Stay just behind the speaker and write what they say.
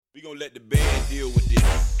We gonna let the band deal with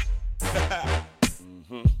this.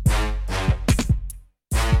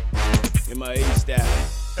 MIA style.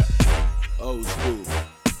 Old school.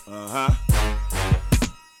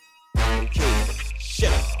 Okay.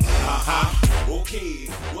 Shut up. Okay.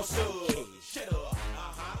 What's up? Shut up.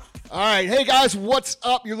 All right. Hey, guys. What's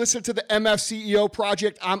up? You're listening to the MFCEO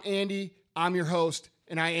Project. I'm Andy. I'm your host,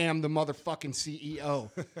 and I am the motherfucking CEO.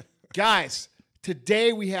 Guys,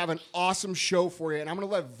 today we have an awesome show for you, and I'm going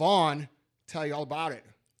to let Vaughn tell you all about it.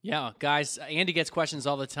 Yeah, guys, Andy gets questions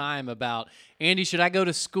all the time about, Andy, should I go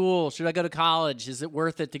to school? Should I go to college? Is it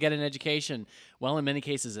worth it to get an education? Well, in many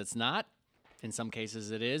cases, it's not. In some cases,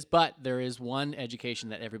 it is. But there is one education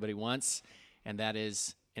that everybody wants, and that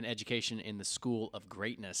is an education in the School of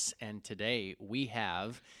Greatness. And today we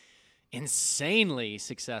have insanely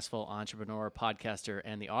successful entrepreneur, podcaster,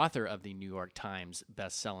 and the author of the New York Times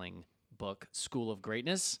best-selling book, School of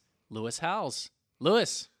Greatness, Lewis Howes.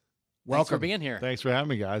 Lewis, thanks for being here. Thanks for having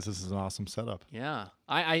me, guys. This is an awesome setup. Yeah.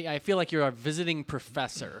 I feel like you're a visiting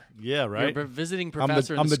professor. Yeah, right? You're a visiting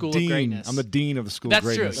professor in the School of Greatness. I'm the dean of the School That's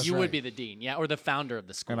of Greatness. True. You would be the dean, yeah, or the founder of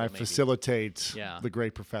the school. And I maybe. facilitate Yeah. the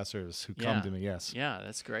great professors who come to me, yes. Yeah,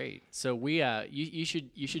 that's great. So we, you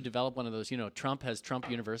should develop one of those. You know, Trump has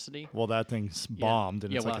Trump University. Well, that thing's bombed,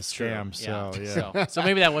 and it's like a it's true. scam, so yeah. So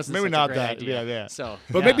maybe that wasn't Maybe such not a great that, idea. yeah. So,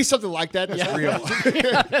 But maybe something like that that's real.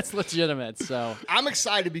 yeah, that's legitimate. So I'm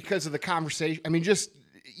excited because of the conversation. I mean, just,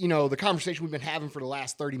 you know, the conversation we've been having for the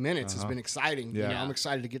last 30 minutes has been exciting. Yeah. You know, I'm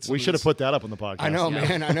excited to get some We of should have these- put that up on the podcast. I know, Yeah.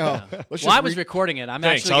 man. I know. Let's well, I just was re- recording it. I'm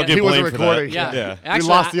Thanks, actually I'll gonna- get He wasn't blamed for that. recording. Yeah. We Actually,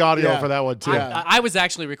 lost the audio yeah. for that one, too. I was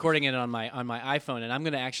actually recording it on my iPhone, and I'm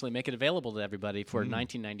going to actually make it available to everybody for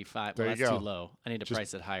 $19.95. There Well, you that's go. too low. I need to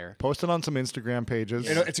price it higher. Post it on some Instagram pages.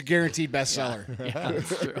 You know, it's a guaranteed bestseller. Yeah,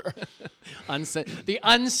 that's true. The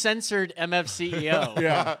uncensored MFCEO.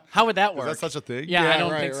 Yeah. How would that Is work? that such a thing? Yeah, Yeah, I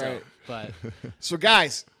don't right, think right. so. But So,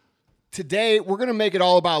 guys, today we're going to make it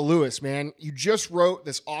all about Lewis, man. You just wrote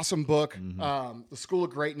this awesome book, The School of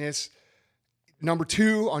Greatness, number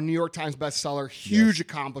 2 on New York Times bestseller. Huge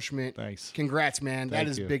accomplishment. Thanks. Congrats, man. That Thank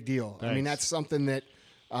is a you. big deal. I mean, Thanks. that's something that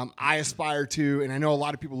I aspire to, and I know a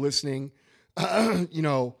lot of people listening, you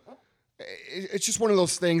know, it's just one of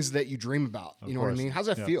those things that you dream about. You know what I course. mean? How's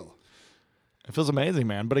that Yeah. feel? It feels amazing,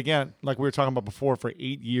 man. But again, like we were talking about before, for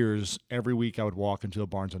 8 years, every week I would walk into a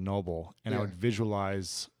Barnes & Noble, and I Yeah. would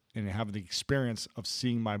visualize and have the experience of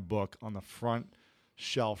seeing my book on the front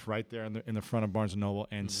shelf right there in the front of Barnes & Noble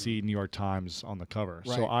and see New York Times on the cover.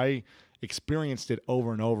 So I experienced it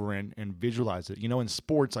over and over and visualized it. You know, in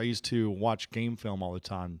sports, I used to watch game film all the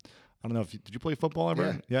time. I don't know if did you play football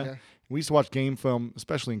ever? Yeah. We used to watch game film,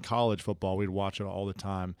 especially in college football. We'd watch it all the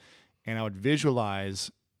time. And I would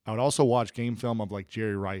visualize, I would also watch game film of like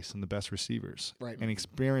Jerry Rice and the best receivers. Right. And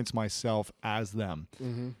experience myself as them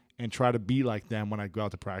and try to be like them when I go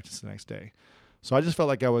out to practice the next day. So I just felt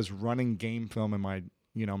like I was running game film in my,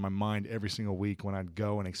 my mind every single week when I'd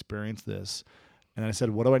go and experience this. And I said,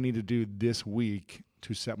 what do I need to do this week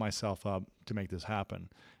to set myself up to make this happen?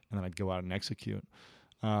 And then I'd go out and execute.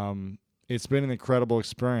 It's been an incredible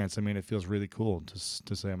experience. I mean, it feels really cool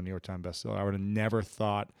to say I'm a New York Times bestseller. I would have never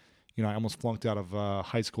thought, I almost flunked out of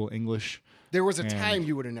high school English. There was a time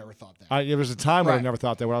you would have never thought that. There was a time where I Right. never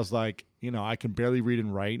thought that, where I was like, I can barely read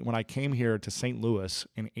and write. When I came here to St. Louis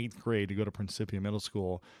in 8th grade to go to Principia Middle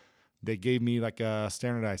School, they gave me like a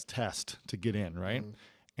standardized test to get in, right?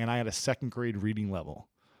 And I had a 2nd grade reading level.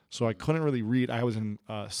 So I couldn't really read. I was in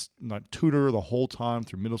tutor the whole time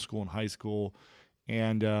through middle school and high school.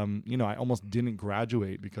 And, I almost didn't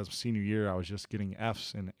graduate because senior year I was just getting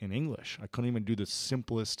Fs in English. I couldn't even do the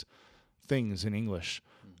simplest things in English.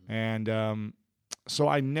 And so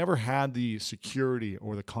I never had the security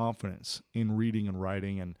or the confidence in reading and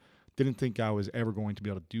writing and didn't think I was ever going to be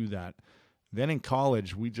able to do that. Then in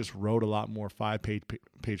college, we just wrote a lot more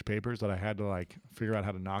 5-page papers that I had to like figure out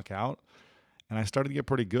how to knock out. And I started to get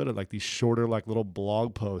pretty good at like these shorter, like little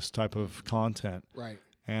blog post type of content. Right.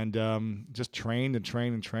 And just trained and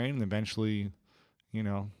trained and trained. And eventually,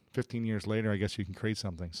 15 years later, I guess you can create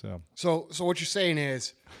something. So what you're saying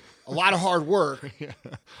is a lot of hard work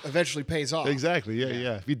eventually pays off. Exactly.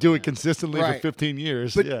 Yeah. If you do it consistently for Right. 15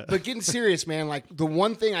 years, But yeah. but getting serious, man, like the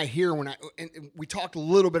one thing I hear when and we talked a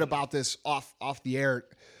little bit about this off the air,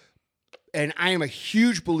 and I am a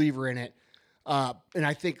huge believer in it. And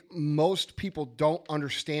I think most people don't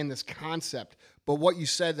understand this concept. But what you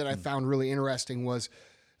said that I found really interesting was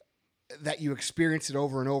that you experience it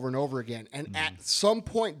over and over and over again. And at some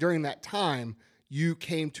point during that time, you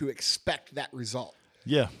came to expect that result.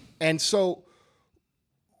 Yeah. And so,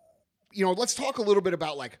 let's talk a little bit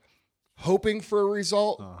about like hoping for a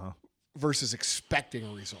result versus expecting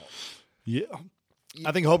a result. Yeah.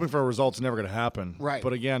 I think hoping for a result's never going to happen. Right.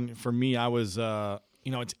 But again, for me, I was,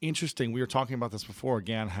 it's interesting. We were talking about this before,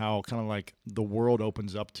 again, how kind of like the world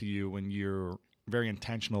opens up to you when you're very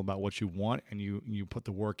intentional about what you want and you put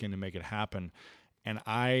the work in to make it happen. And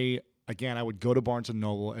I would go to Barnes &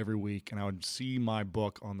 Noble every week and I would see my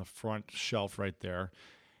book on the front shelf right there.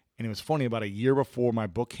 And it was funny, about a year before my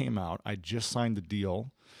book came out, I just signed the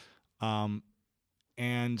deal.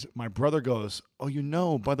 And my brother goes,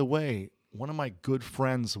 "Oh, by the way, one of my good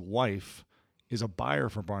friend's wife is a buyer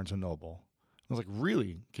for Barnes & Noble." I was like,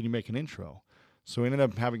 "Really? Can you make an intro?" So we ended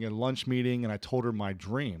up having a lunch meeting, and I told her my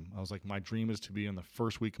dream. I was like, "My dream is to be in the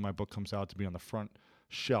first week my book comes out, to be on the front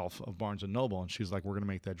shelf of Barnes & Noble." And she's like, "We're going to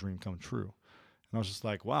make that dream come true." And I was just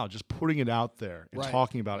like, wow, just putting it out there and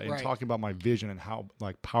talking about it and talking about my vision and how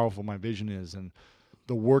like powerful my vision is and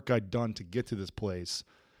the work I'd done to get to this place.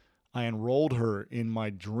 I enrolled her in my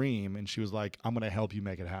dream, and she was like, "I'm going to help you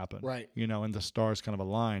make it happen." Right. And the stars kind of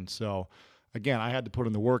aligned. So again, I had to put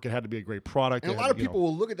in the work. It had to be a great product. And a lot of people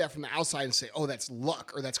will look at that from the outside and say, "Oh, that's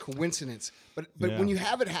luck or that's coincidence." But when you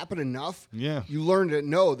have it happen enough, you learn to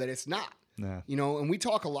know that it's not. Yeah. And we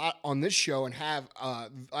talk a lot on this show and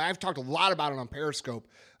I've talked a lot about it on Periscope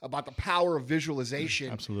about the power of visualization.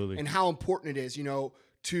 Absolutely. And how important it is,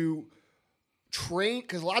 to train,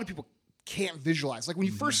 because a lot of people can't visualize. Like when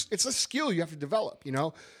you first, it's a skill you have to develop,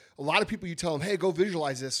 A lot of people, you tell them, "Hey, go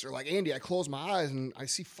visualize this." Or like, "Andy, I close my eyes and I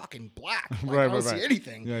see fucking black. Like, I don't see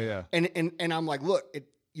anything." Yeah. And I'm like, look,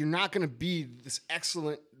 you're not going to be this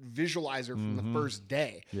excellent visualizer from the first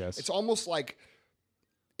day. Yes. It's almost like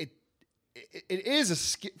it is a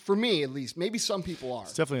skill, for me at least. Maybe some people are.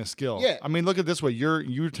 It's definitely a skill. Yeah. I mean, look at it this way.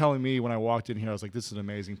 You're telling me when I walked in here, I was like, "This is an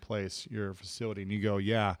amazing place, your facility." And you go,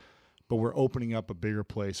 "Yeah, but we're opening up a bigger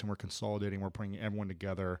place and we're consolidating, we're bringing everyone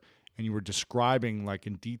together." And you were describing like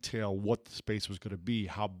in detail what the space was going to be,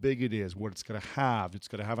 how big it is, what it's going to have. It's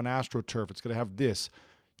going to have an AstroTurf. It's going to have this.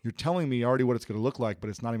 You're telling me already what it's going to look like, but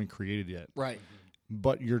it's not even created yet. Right.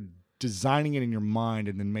 But you're designing it in your mind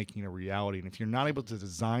and then making it a reality. And if you're not able to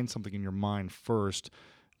design something in your mind first,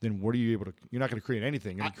 then what are you able to? You're not going to create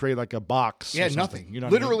anything. You're going to create like a box. Yeah, or something. nothing. You know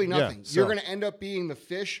Literally what I mean? nothing. Yeah, You're so- going to end up being the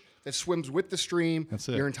fish that swims with the stream That's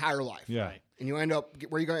it. your entire life. Yeah. Right. And you end up,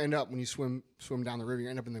 where are you going to end up when you swim down the river? You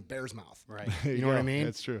end up in the bear's mouth. Right. You know what I mean?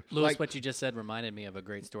 That's true. Louis, Like- what you just said reminded me of a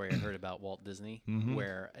great story I heard about Walt Disney,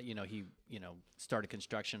 where he started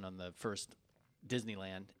construction on the first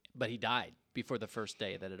Disneyland, but he died before the first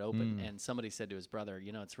day that it opened. And somebody said to his brother,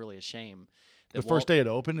 "It's really a shame that The first day it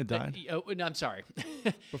opened, it that- died. no, I'm sorry.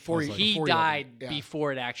 Before he before died opened. Yeah.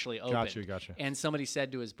 before it actually opened. Gotcha. And somebody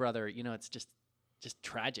said to his brother, "It's just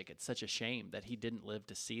tragic. It's such a shame that he didn't live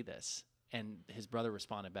to see this." And his brother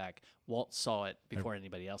responded back, "Walt saw it before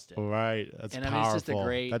anybody else did." Right. That's And I powerful. mean, it's just a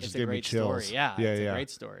great, that it's just a gave me great chills. story. Yeah, yeah, it's yeah. a great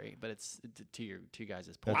story. But it's to your guys'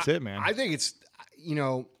 point. That's it, man. I think it's,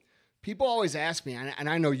 people always ask me, and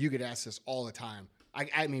I know you get asked this all the time.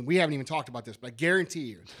 I mean, we haven't even talked about this, but I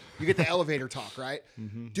guarantee you get the elevator talk, right?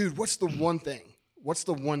 Dude, what's the one thing? What's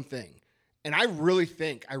the one thing? And I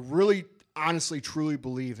really honestly, truly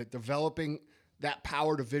believe that developing that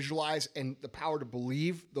power to visualize and the power to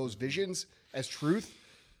believe those visions as truth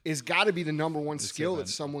is got to be the number one skill that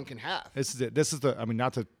someone can have. This is it. I mean,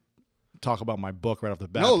 not to talk about my book right off the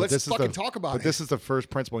bat. No, but let's this is fucking talk about but it. This is the first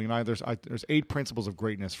principle. There's 8 principles of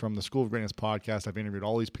greatness from the School of Greatness podcast. I've interviewed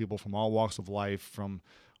all these people from all walks of life, from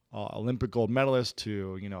Olympic gold medalists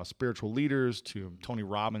to spiritual leaders to Tony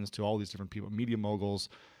Robbins to all these different people, media moguls,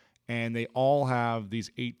 and they all have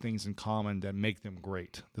these 8 things in common that make them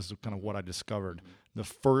great. This is kind of what I discovered. The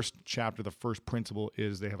first chapter, the first principle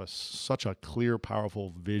is they have such a clear,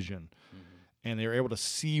 powerful vision. And they're able to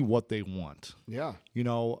see what they want. Yeah.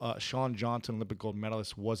 Shawn Johnson, Olympic gold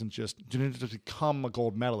medalist, didn't just become a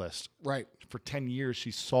gold medalist. Right. For 10 years,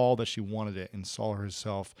 she saw that she wanted it and saw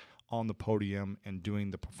herself on the podium and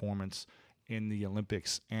doing the performance in the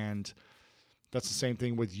Olympics. And that's the same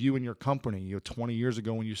thing with you and your company. 20 years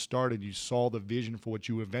ago when you started, you saw the vision for what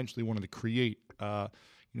you eventually wanted to create.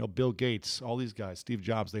 Bill Gates, all these guys, Steve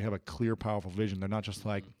Jobs, they have a clear, powerful vision. They're not just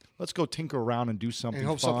like, let's go tinker around and do something And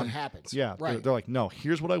hope fun. something happens. Yeah, Right. they're like, no,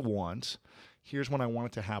 here's what I want. Here's when I want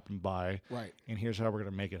it to happen by. Right. And here's how we're going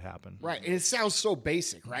to make it happen. Right. And it sounds so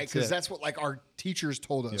basic, right? Because that's what like our teachers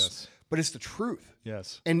told us. Yes. But it's the truth.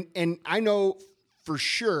 Yes. And I know for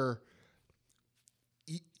sure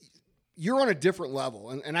you're on a different level,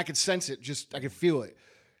 and I could sense it. I could feel it.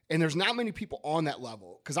 And there's not many people on that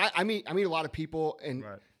level because I meet a lot of people, and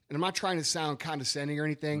Right. and I'm not trying to sound condescending or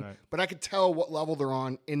anything, Right. but I could tell what level they're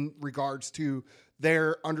on in regards to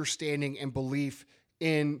their understanding and belief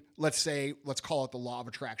in, let's call it the law of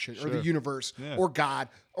attraction or the Sure. universe Yeah. or God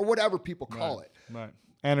or whatever people call it. Right.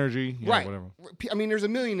 Energy. Yeah, Right. Whatever. I mean, there's a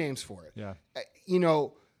million names for it. Yeah. You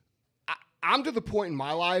know, I'm to the point in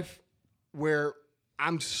my life where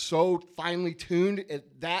I'm so finely tuned at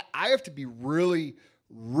that I have to be really,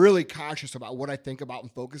 really conscious about what I think about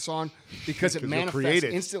and focus on because it 'Cause you're manifests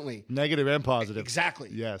creative. instantly. Negative and positive. Exactly.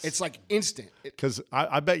 Yes. It's like instant. Because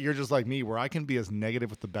I bet you're just like me, where I can be as negative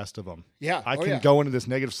with the best of them. Yeah. I Oh, can yeah. go into this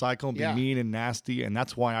negative cycle and be Yeah. mean and nasty, and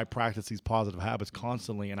that's why I practice these positive habits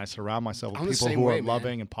constantly, and I surround myself with I'm the people same who way, are man.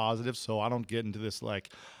 loving and positive, so I don't get into this like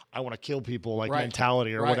I want to kill people like Right.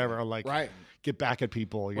 mentality or Right. whatever, or like Right. get back at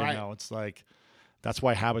people. You Right. know, it's like. That's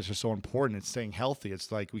why habits are so important. It's staying healthy.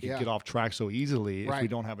 It's like we can Yeah. get off track so easily if we Right.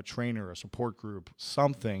 don't have a trainer, a support group,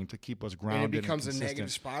 something to keep us grounded. And it becomes a consistent.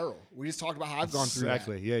 negative spiral. We just talked about how I've gone through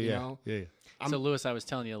Exactly. that. Yeah. you Yeah. know? Yeah. So, Lewis, I was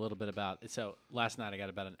telling you a little bit about. So last night I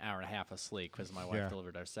got about an hour and a half of sleep because my wife Yeah.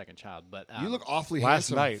 delivered our second child. But You look awfully Last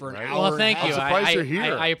handsome night, for an right? hour. well. and a Thank half. you. surprised you're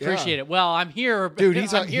here. I appreciate Yeah. it. Well, I'm here, Dude,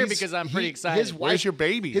 he's I'm here because I'm pretty excited. His wife, Where's your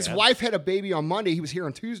baby? His man? wife had a baby on Monday. He was here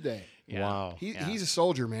on Tuesday. Yeah. Wow. He's a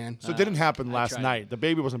soldier, man. So it didn't happen last tried. night. The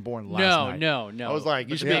baby wasn't born last night. No. I was like,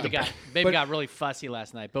 you But should the be baby the- got But- got really fussy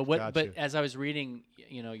last night. But Got but you. as I was reading,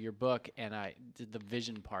 your book, and I did the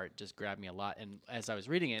vision part just grabbed me a lot. And as I was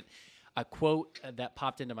reading it, a quote that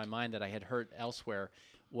popped into my mind that I had heard elsewhere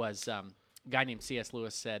was a guy named C.S.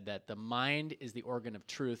 Lewis said that the mind is the organ of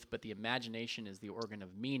truth, but the imagination is the organ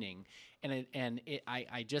of meaning.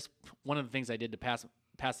 I just one of the things I did to pass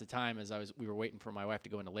the time as we were waiting for my wife to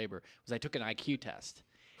go into labor was I took an IQ test.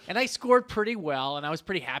 And I scored pretty well, and I was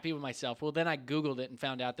pretty happy with myself. Well, then I Googled it and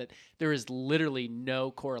found out that there is literally no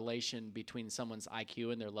correlation between someone's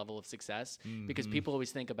IQ and their level of success, because people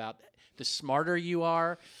always think about the smarter you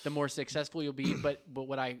are, the more successful you'll be. But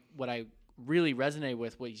what I really resonated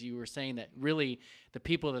with was you were saying that really the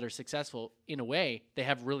people that are successful, in a way, they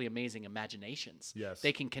have really amazing imaginations. Yes.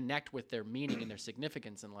 They can connect with their meaning and their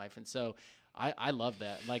significance in life. And so I love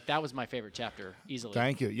that. Like, that was my favorite chapter, easily.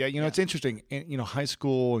 Thank you. Yeah, it's interesting. And, high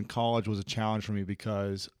school and college was a challenge for me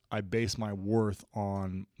because I based my worth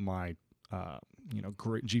on my,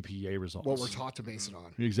 great GPA results. What we're taught to base it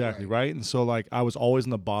on. Exactly, right? And so, like, I was always in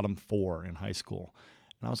the bottom 4 in high school.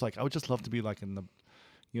 And I was like, I would just love to be, like, in the,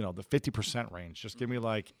 the 50% range. Just give me,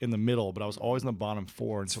 like, in the middle. But I was always in the bottom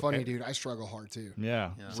 4. And It's funny, dude. I struggle hard too.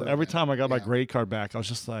 Yeah. So every time I got my Yeah. grade card back, I was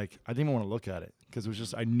just like, I didn't even want to look at it because it was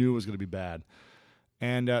just, I knew it was going to be bad.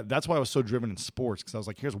 And that's why I was so driven in sports, because I was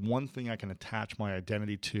like, here's one thing I can attach my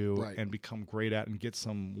identity to Right. and become great at and get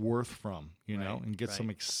some worth from, and get some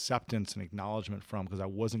right. acceptance and acknowledgement from, because I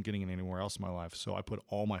wasn't getting it anywhere else in my life. So I put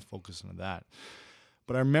all my focus into that.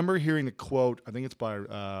 But I remember hearing the quote, I think it's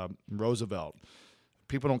by Roosevelt,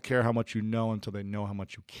 people don't care how much you know until they know how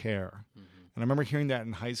much you care. And I remember hearing that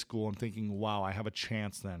in high school and thinking, wow, I have a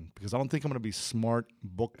chance then, because I don't think I'm going to be smart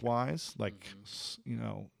book-wise, like,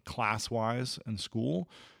 class-wise in school,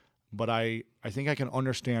 but I think I can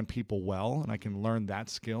understand people well, and I can learn that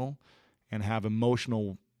skill and have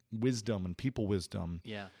emotional wisdom and people wisdom.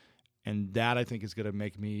 Yeah. And that, I think, is going to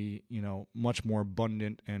make me, much more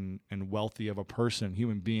abundant and wealthy of a person,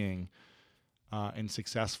 human being, and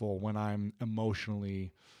successful when I'm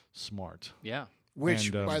emotionally smart. Yeah. Which,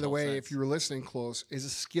 And, by the way, sense. if you were listening close, is a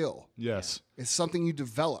skill. Yes. It's something you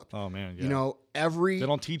develop. Oh, man. Yeah. You know, every They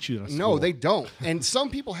don't teach you in a No, school. they don't. And some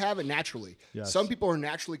people have it naturally. Yes. Some people are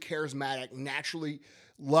naturally charismatic, naturally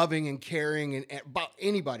loving and caring and about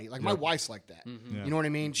anybody. Like my wife's like that. Yeah. You know what I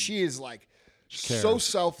mean? She is like cares. so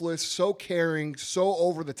selfless, so caring, so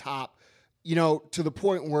over the top. To the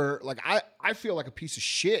point where like I feel like a piece of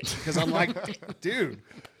shit because I'm like, dude,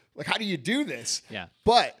 like how do you do this? Yeah.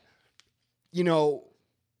 But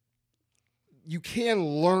you can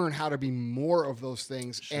learn how to be more of those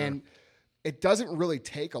things. And it doesn't really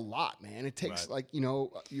take a lot, man. It takes Right.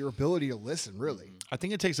 your ability to listen, really. I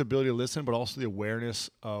think it takes the ability to listen, but also the awareness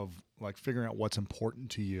of like figuring out what's important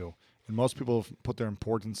to you. And most people put their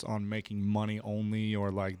importance on making money only,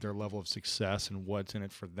 or like their level of success and what's in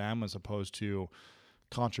it for them, as opposed to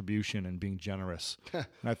contribution and being generous. And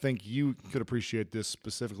I think you could appreciate this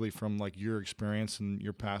specifically from like your experience and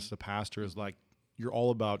your past as a pastor, is like you're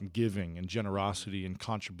all about giving and generosity and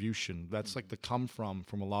contribution. That's like the come from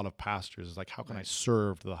a lot of pastors, is like, how can I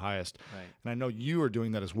serve to the highest? Right. And I know you are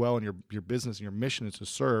doing that as well in your business, and your mission is to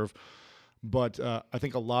serve. But I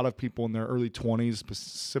think a lot of people in their early 20s,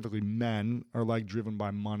 specifically men, are like driven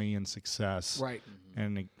by money and success, Right.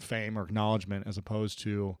 and fame or acknowledgement, as opposed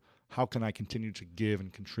to how can I continue to give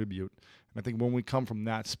and contribute. And I think when we come from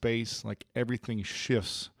that space, like everything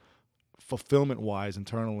shifts fulfillment-wise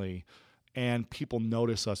internally, and people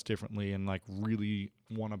notice us differently and like really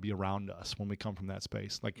want to be around us when we come from that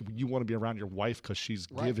space. Like you want to be around your wife because she's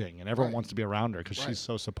giving, and everyone wants to be around her because she's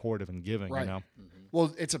so supportive and giving. Right. You know,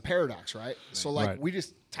 Well, it's a paradox, right? So like Right.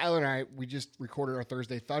 Tyler and I, we just recorded our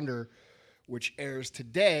Thursday Thunder, which airs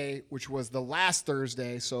today, which was the last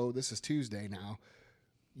Thursday. So this is Tuesday now.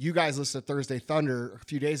 You guys listened to Thursday Thunder a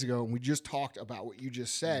few days ago, and we just talked about what you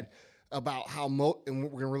just said about how and we're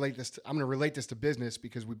going to relate this. I'm going to relate this to business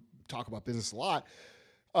because we talk about business a lot.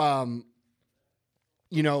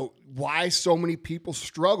 You know, why so many people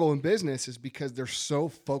struggle in business is because they're so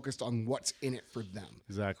focused on what's in it for them.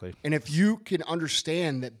 exactly. And if you can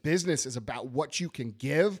understand that business is about what you can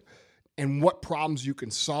give and what problems you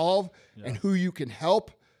can solve and who you can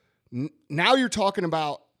help, now you're talking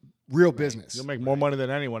about real business. You'll make more money than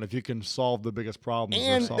anyone if you can solve the biggest problems. or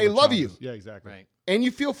And solve they the love you. challenges. Yeah, exactly. Right. And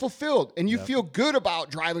you feel fulfilled and you feel good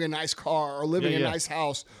about driving a nice car or living Yeah, in a yeah. nice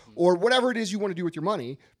house or whatever it is you want to do with your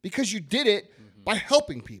money because you did it by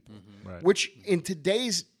helping people, Right. which in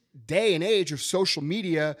today's day and age of social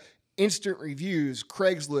media, instant reviews,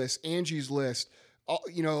 Craigslist, Angie's List,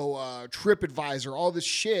 TripAdvisor, all this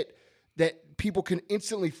shit that people can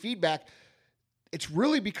instantly feedback, it's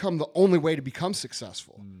really become the only way to become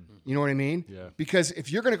successful. You know what I mean? Yeah. Because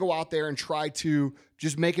if you're going to go out there and try to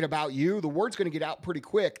just make it about you, the word's going to get out pretty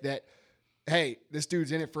quick that, hey, this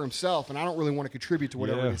dude's in it for himself, and I don't really want to contribute to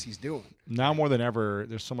whatever Yeah. it is he's doing. Now more than ever,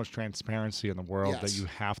 there's so much transparency in the world Yes. that you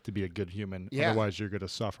have to be a good human. Yeah. Otherwise, you're going to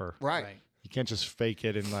suffer. Right. Right. You can't just fake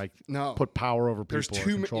it and like No. put power over people There's or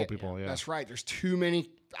too control many. people. Yeah. That's right. There's too many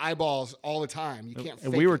eyeballs all the time. You can't.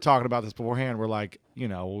 And fake we were it. talking about this beforehand. We're like, we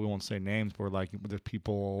won't say names, but we're like, there's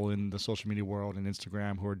people in the social media world and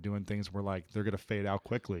Instagram who are doing things where like they're going to fade out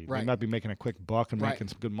quickly. Right. They might be making a quick buck and Right. making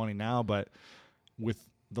some good money now, but with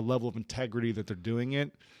the level of integrity that they're doing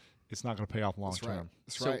it, it's not going to pay off long That's right. term.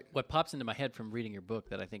 That's So right. what pops into my head from reading your book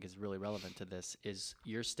that I think is really relevant to this is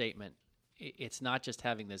your statement. It's not just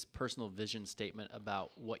having this personal vision statement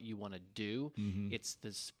about what you want to do. Mm-hmm. It's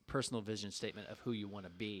this personal vision statement of who you want to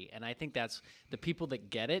be. And I think that's the people that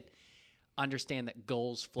get it understand that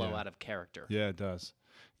goals flow out of character. Yeah, it does.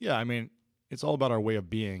 Yeah, I mean, it's all about our way of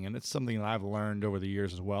being, and it's something that I've learned over the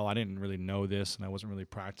years as well. I didn't really know this, and I wasn't really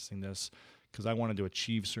practicing this because I wanted to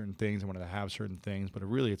achieve certain things. I wanted to have certain things, but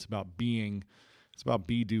it's about being. It's about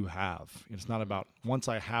be, do, have. It's not about once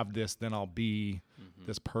I have this, then I'll be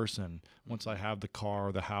this person. Once I have the car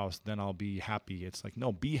or the house, then I'll be happy. It's like,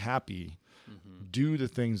 no, be happy. Do the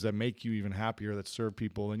things that make you even happier, that serve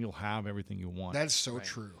people, and you'll have everything you want. That's so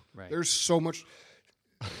true. Right. There's so much.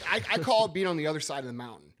 I call it being on the other side of the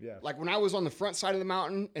mountain. Yeah. Like when I was on the front side of the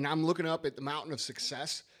mountain and I'm looking up at the mountain of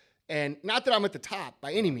success, and not that I'm at the top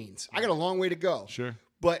by any means. I got a long way to go. Sure.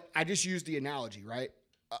 But I just used the analogy, right?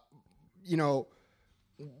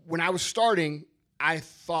 When I was starting, I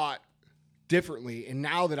thought differently. And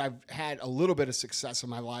now that I've had a little bit of success in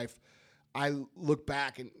my life, I look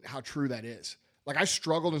back and how true that is. Like I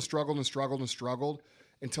struggled and struggled and struggled and struggled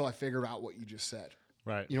until I figured out what you just said.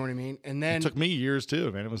 Right. You know what I mean? And then It took me years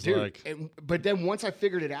too, man. It was dude, like, but then once I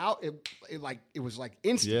figured it out, it was like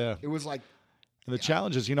instant. Yeah. It was like and the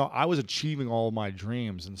challenge is, I was achieving all my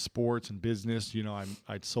dreams in sports and business.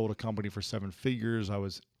 I'd sold a company for 7 figures. I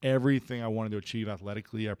was everything I wanted to achieve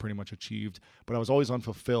athletically. I pretty much achieved, but I was always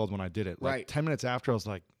unfulfilled when I did it. Like Right. 10 minutes after, I was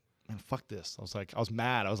like, man, fuck this. I was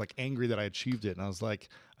mad. I was like angry that I achieved it. And I was like,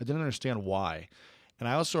 I didn't understand why. And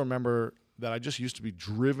I also remember that I just used to be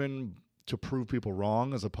driven to prove people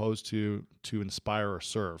wrong as opposed to inspire or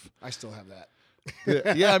serve. I still have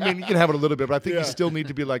that. Yeah, I mean, you can have it a little bit, but I think Yeah. you still need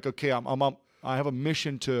to be like, okay, I have a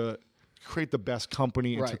mission to create the best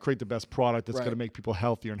company and to Right. create the best product that's Right. going to make people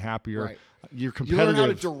healthier and happier. Right. You're You competitive. learn how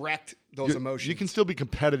to direct those You- emotions. You can still be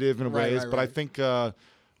competitive in Right, ways, right, but I right. think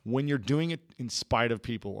when you're doing it in spite of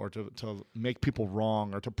people or to make people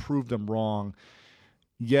wrong or to prove them wrong,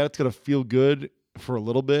 yeah, it's going to feel good for a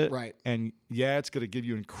little bit. Right. And yeah, it's going to give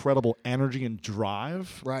you incredible energy and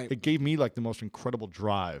drive. Right. It gave me like the most incredible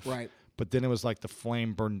drive. Right. But then it was like the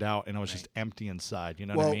flame burned out and I was just empty inside. You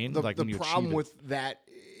know what I mean? The, Like the when you problem achieve it. with that,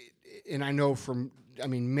 and I know from,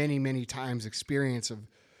 many, many times experience of,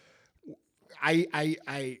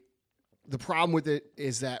 the problem with it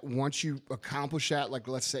is that once you accomplish that, like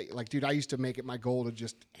let's say, like dude, I used to make it my goal to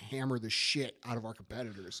just hammer the shit out of our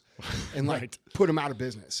competitors, and like Right. put them out of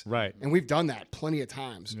business. Right. And we've done that plenty of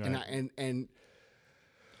times. Right. And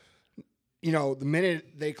the minute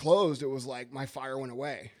they closed, it was like my fire went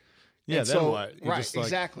away. Yeah, And then so, what? You're right, just like,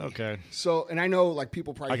 exactly. okay. So, and I know like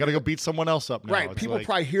people probably I got to go beat someone else up now. right. It's People like-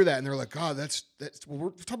 probably hear that and they're like, "God, that's well, we're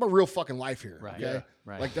talking about real fucking life here." Right. Okay? Yeah.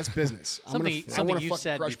 Right. Like that's business. Something I wanna you fucking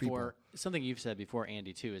said crush before. people. something you've said before,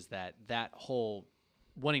 Andy, too, is that whole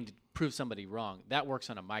wanting to prove somebody wrong, that works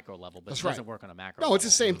on a micro level, but That's it doesn't right. work on a macro No, level. it's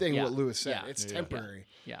the same thing Yeah. what Lewis said. Yeah. It's Yeah. temporary.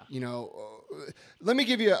 Yeah. You know, let me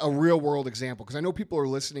give you a real world example because I know people are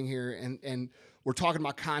listening here and we're talking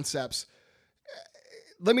about concepts.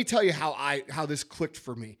 Let me tell you how this clicked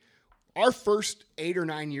for me. Our first 8 or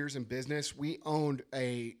 9 years in business, we owned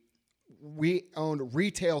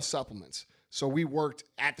retail supplements. So we worked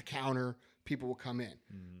at the counter. People would come in.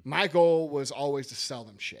 My goal was always to sell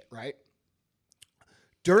them shit, right?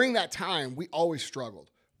 During that time, we always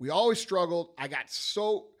struggled. I would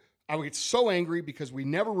get so angry because we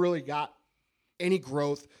never really got any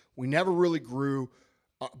growth. We never really grew.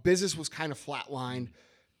 Business was kind of flatlined,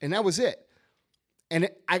 and that was it. And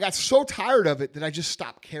I got so tired of it that I just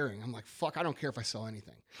stopped caring. I'm like, fuck, I don't care if I sell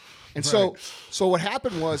anything. And so what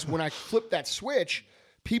happened was when I flipped that switch,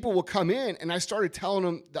 people would come in, and I started telling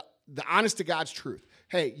them the honest to God's truth.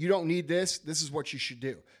 Hey, you don't need this. This is what you should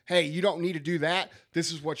do. Hey, you don't need to do that.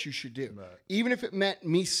 This is what you should do. Right. Even if it meant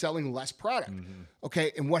me selling less product. Mm-hmm.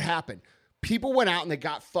 Okay, and what happened? People went out and they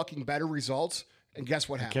got fucking better results. And guess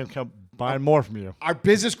what happened? Can't buying more from you. Our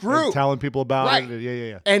business grew. And telling people about right. it.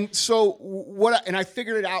 Yeah. And so and I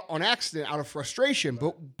figured it out on accident, out of frustration.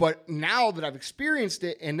 But now that I've experienced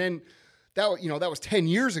it, and then that was 10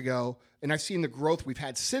 years ago, and I've seen the growth we've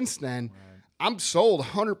had since then. Right. I'm sold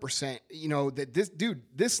 100%. You know that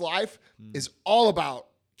this life is all about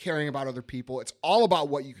caring about other people. It's all about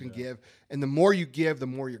what you can give, and the more you give, the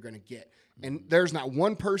more you're going to get. And there's not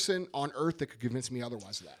one person on earth that could convince me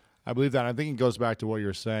otherwise of that. I believe that. I think it goes back to what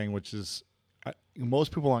you're saying, which is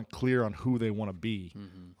most people aren't clear on who they want to be,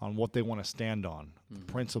 on what they want to stand on, the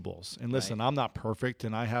principles. And listen, I'm not perfect,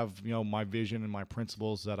 and I have my vision and my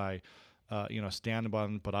principles that I stand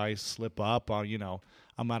on, but I slip up.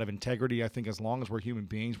 I'm out of integrity. I think as long as we're human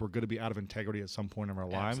beings, we're going to be out of integrity at some point in our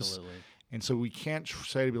lives. Absolutely. And so we can't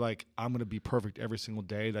say to be like, I'm going to be perfect every single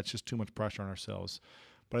day. That's just too much pressure on ourselves.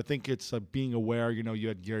 But I think it's being aware. You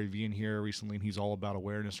had Gary Vee in here recently, and he's all about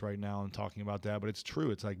awareness right now and talking about that. But it's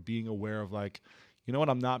true. It's like being aware of like, you know what,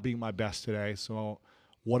 I'm not being my best today. So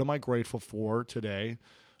what am I grateful for today?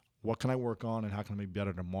 What can I work on, and how can I be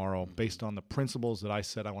better tomorrow based on the principles that I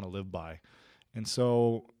said I want to live by? And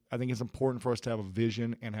so I think it's important for us to have a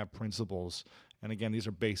vision and have principles. And again, these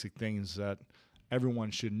are basic things that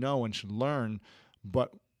everyone should know and should learn.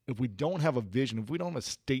 But if we don't have a vision, if we don't have a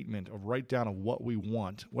statement of write down of what we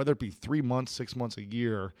want, whether it be 3 months, 6 months, a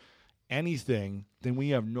year, anything, then we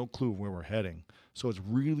have no clue where we're heading. So it's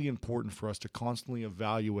really important for us to constantly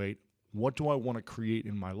evaluate, what do I want to create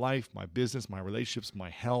in my life, my business, my relationships, my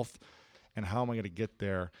health, and how am I going to get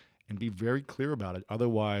there? And be very clear about it.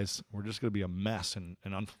 Otherwise, we're just going to be a mess and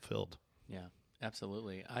unfulfilled. Yeah,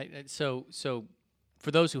 absolutely. So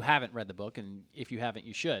for those who haven't read the book, and if you haven't,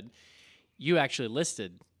 you should, you actually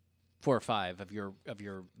listed 4 or 5 of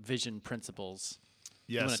your vision principles.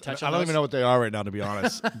 Yes, touch I on don't those? even know what they are right now, to be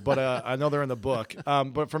honest. But I know they're in the book.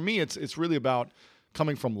 But for me, it's really about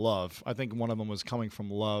coming from love. I think one of them was coming from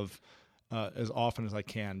love as often as I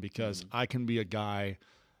can, because I can be a guy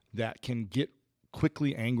that can get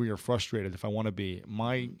quickly angry or frustrated if I want to be.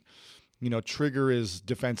 My trigger is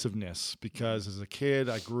defensiveness, because as a kid,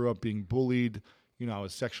 I grew up being bullied. I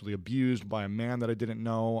was sexually abused by a man that I didn't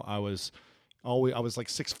know. I was like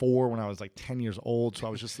 6'4" when I was like 10 years old. So I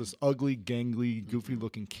was just this ugly, gangly, goofy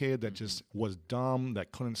looking kid that just was dumb,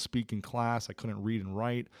 that couldn't speak in class. I couldn't read and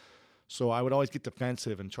write. So I would always get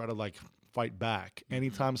defensive and try to like fight back.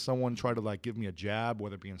 Anytime someone tried to like give me a jab,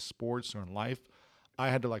 whether it be in sports or in life, I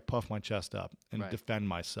had to like puff my chest up and defend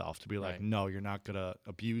myself, to be like, no, you're not going to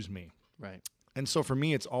abuse me. Right. And so for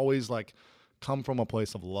me, it's always like come from a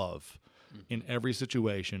place of love in every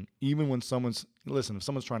situation. Even when if someone's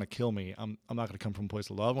trying to kill me, I'm not going to come from a place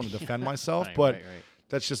of love. I want to defend myself, but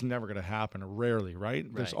that's just never going to happen, or rarely, right?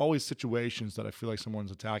 There's always situations that I feel like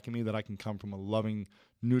someone's attacking me that I can come from a loving,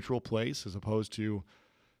 neutral place, as opposed to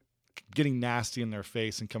getting nasty in their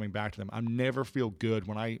face and coming back to them. I never feel good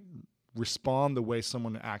when I respond the way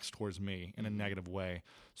someone acts towards me in a negative way.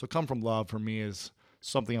 So come from love for me is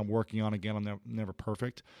something I'm working on. Again, I'm never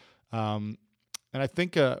perfect. And I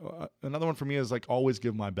think another one for me is like always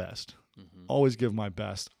give my best. Always give my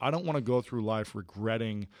best. I don't want to go through life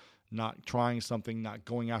regretting not trying something, not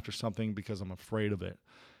going after something because I'm afraid of it.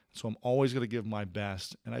 So I'm always going to give my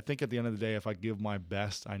best. And I think at the end of the day, if I give my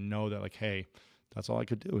best, I know that like, hey, that's all I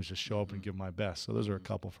could do is just show up and give my best. So those are a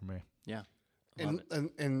couple for me. Yeah.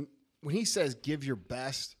 And when he says give your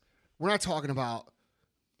best, we're not talking about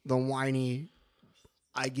the whiny,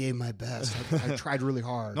 I gave my best. I tried really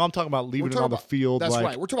hard. No, I'm talking about leaving it talking on the about- field. that's like,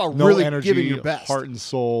 right. We're talking about no really energy, giving your best. heart and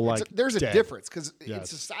soul. Like There's a dead. difference because in Yes.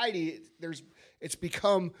 society, it's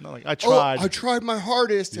become. No, like, I tried. I tried my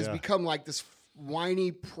hardest. Has Yeah. become like this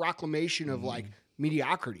whiny proclamation of like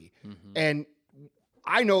mediocrity, and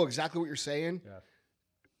I know exactly what you're saying. Yeah.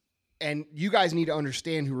 And you guys need to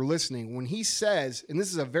understand who are listening when he says, and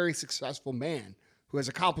this is a very successful man who has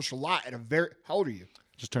accomplished a lot at a very. How old are you?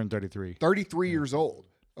 Just turned 33. 33 years old.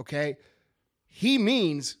 Okay, he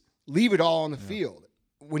means leave it all on the field.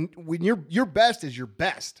 When your best is your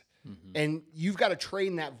best, and you've got to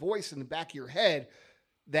train that voice in the back of your head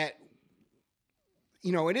that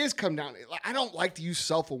it is come down. I don't like to use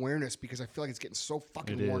self-awareness because I feel like it's getting so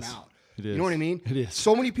fucking It worn is. out. It You is. know what I mean? It is.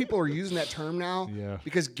 So many people are using that term now Yeah.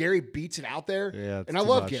 because Gary beats it out there. Yeah, it's and I too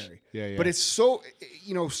love much. Gary. Yeah. But it's so,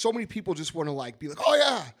 so many people just want to like be like, oh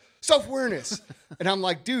yeah, self-awareness. And I'm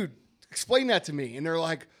like, dude, explain that to me. And they're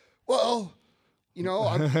like, well,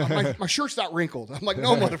 my shirt's not wrinkled. I'm like,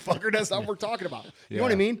 no, motherfucker, that's not what we're talking about. You know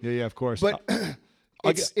what I mean? Yeah, of course. But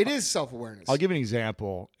it is self-awareness. I'll give you an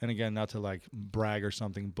example, and again, not to like brag or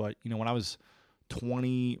something, but when I was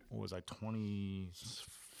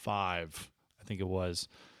 25, I think it was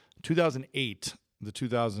 2008, the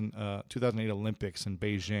 2008 Olympics in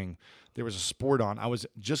Beijing. There was a sport on. I was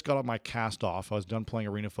just got off my cast off. I was done playing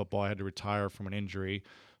arena football. I had to retire from an injury,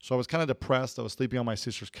 so I was kind of depressed. I was sleeping on my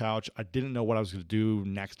sister's couch. I didn't know what I was going to do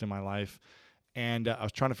next in my life, and I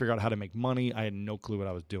was trying to figure out how to make money. I had no clue what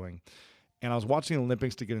I was doing. And I was watching the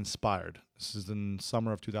Olympics to get inspired. This is in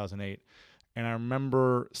summer of 2008. And I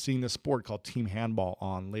remember seeing this sport called team handball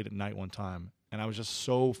on late at night one time. And I was just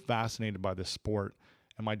so fascinated by this sport.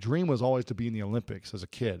 And my dream was always to be in the Olympics as a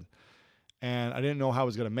kid. And I didn't know how I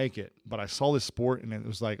was going to make it. But I saw this sport and it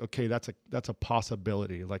was like, okay, that's a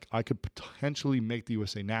possibility. Like I could potentially make the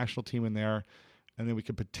USA national team in there. And then we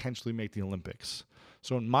could potentially make the Olympics.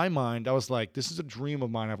 So in my mind, I was like, this is a dream of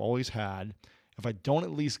mine I've always had. If I don't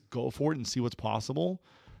at least go for it and see what's possible,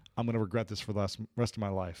 I'm going to regret this for the rest of my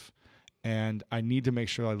life. And I need to make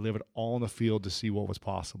sure I live it all in the field to see what was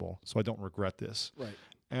possible so I don't regret this. Right.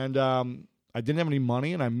 And I didn't have any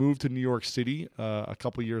money, and I moved to New York City a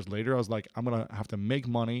couple years later. I was like, I'm going to have to make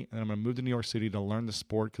money, and I'm going to move to New York City to learn the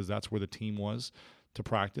sport because that's where the team was to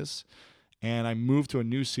practice. And I moved to a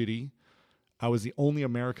new city. I was the only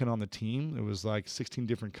American on the team. It was like 16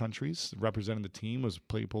 different countries representing the team. It was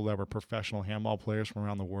people that were professional handball players from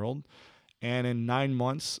around the world. And in 9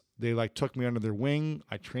 months, they took me under their wing.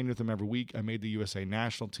 I trained with them every week. I made the USA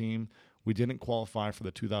national team. We didn't qualify for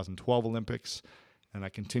the 2012 Olympics. And I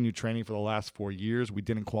continued training for the last 4 years. We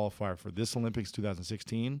didn't qualify for this Olympics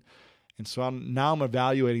 2016. And so now I'm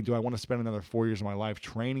evaluating, do I want to spend another 4 years of my life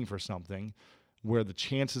training for something where the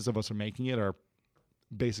chances of us making it are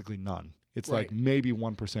basically none. It's Right. like maybe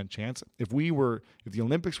 1% chance. If the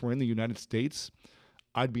Olympics were in the United States,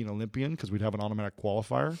 I'd be an Olympian because we'd have an automatic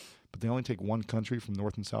qualifier. But they only take one country from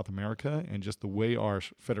North and South America, and just the way our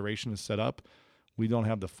federation is set up, we don't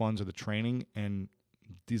have the funds or the training, and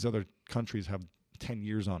these other countries have 10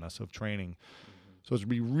 years on us of training. So it's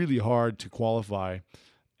be really hard to qualify.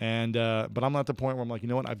 And but I'm at the point where I'm like, you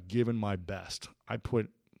know what? I've given my best. I put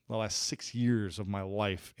the last 6 years of my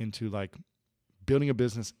life into building a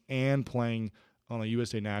business and playing on a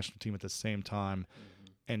USA national team at the same time,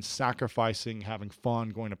 and sacrificing, having fun,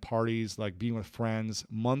 going to parties, being with friends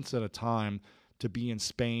months at a time, to be in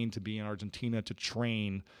Spain, to be in Argentina, to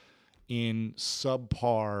train in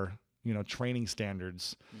subpar, training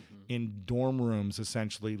standards, in dorm rooms,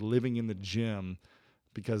 essentially living in the gym,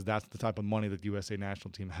 because that's the type of money that the USA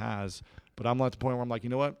national team has. But I'm at the point where I'm like, you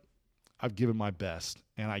know what? I've given my best,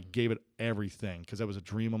 and I gave it everything because that was a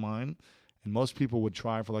dream of mine. And most people would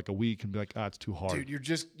try for a week and be like, it's too hard.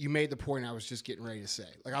 Dude, you made the point I was just getting ready to say.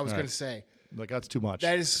 I was Right. going to say, That's too much.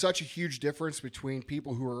 that is such a huge difference between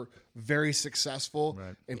people who are very successful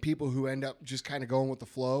Right. and people who end up just kind of going with the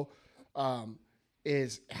flow,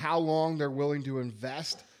 is how long they're willing to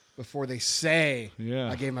invest before they say, Yeah.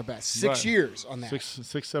 I gave my best. 6 Right. years on that.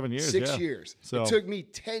 7 years. 6 yeah. years. So It took me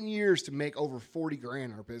 10 years to make over 40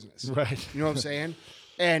 grand in our business. Right. You know what I'm saying?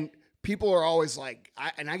 And people are always like,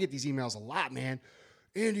 I get these emails a lot, man.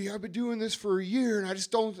 Andy, I've been doing this for a year and I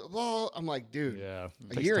just don't, blah. I'm like, dude, yeah,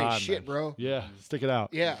 a takes year ain't time, shit, man. bro. Yeah, stick it out.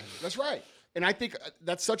 Yeah, that's right. And I think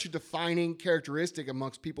that's such a defining characteristic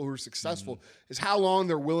amongst people who are successful Mm-hmm. is how long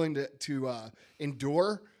they're willing to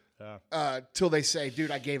endure Yeah. till they say,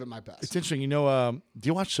 dude, I gave it my best. It's interesting. Do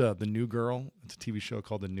you watch The New Girl? It's a TV show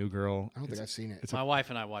called The New Girl. I don't think I've seen it. My wife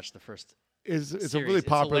and I watched the first. It's a series. really It's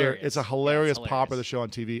popular. hilarious. It's a Yeah, hilarious, it's hilarious. popular show on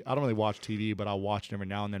TV. I don't really watch TV, but I'll watch it every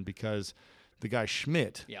now and then because the guy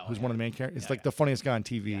Schmidt, Yeah, oh, who's yeah. one of the main characters. It's Yeah, like the funniest guy on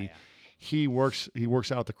TV. Yeah. He works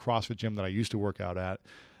out at the CrossFit gym that I used to work out at,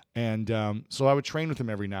 and so I would train with him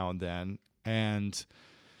every now and then, and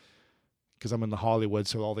because I'm in the Hollywood,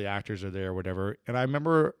 so all the actors are there, or whatever. And I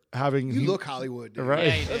remember having You look Hollywood, dude. Right.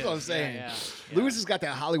 Yeah, you That's do. what I'm saying. Yeah, yeah. Lewis has got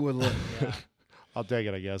that Hollywood look. Yeah. I'll take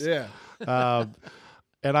it, I guess. Yeah.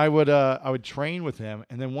 And I would train with him,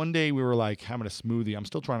 and then one day we were like having a smoothie. I'm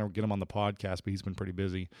still trying to get him on the podcast, but he's been pretty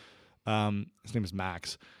busy. His name is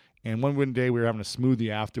Max. And one day we were having a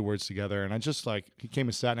smoothie afterwards together, and I just like he came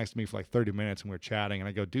and sat next to me for like 30 minutes, and we were chatting. And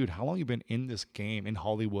I go, dude, how long you been in this game in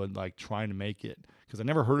Hollywood, like trying to make it? Because I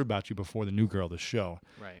never heard about you before the New Girl, the show.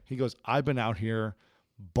 Right. He goes, I've been out here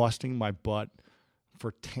busting my butt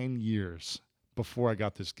for 10 years before I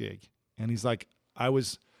got this gig. And he's like, I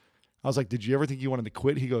was like, did you ever think you wanted to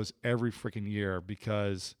quit? He goes, every freaking year,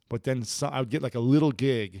 but then I would get like a little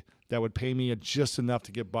gig that would pay me just enough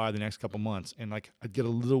to get by the next couple months. And like, I'd get a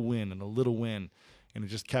little win and a little win. And it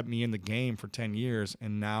just kept me in the game for 10 years.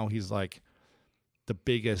 And now he's like the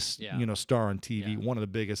biggest, star on TV, one of the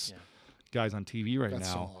biggest guys on TV right That's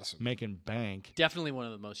now, so awesome. making bank. Definitely one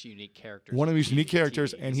of the most unique characters. One of these unique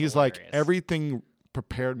characters. TV. And He's he's like, hilarious. everything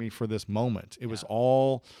prepared me for this moment. It was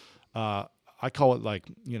all, I call it like,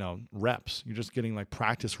 reps. You're just getting like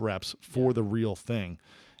practice reps for the real thing.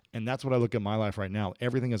 And that's what I look at my life right now.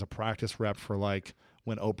 Everything is a practice rep for like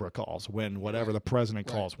when Oprah calls, when whatever the president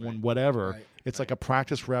calls, when whatever. It's like a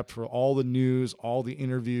practice rep for all the news, all the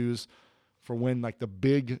interviews, for when like the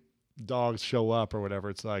big dogs show up or whatever.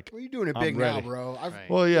 It's like, Well, you're doing it I'm big now, ready. bro. Right.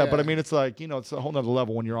 well, yeah, but I Yeah. mean, it's like, it's a whole nother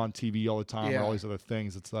level when you're on TV all the time Yeah. and all these other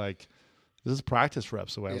things. It's like, this is practice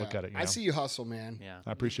reps the way I look at it. I see you hustle, man. Yeah.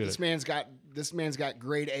 I appreciate This it. man's got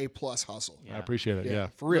grade A plus hustle. Yeah. I appreciate it. Yeah.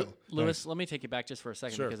 For real. Lewis, let me take you back just for a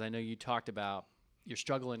second Sure. because I know you talked about your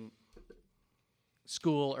struggle in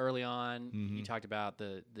school early on. You talked about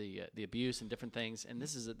the abuse and different things, and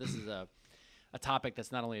this is a topic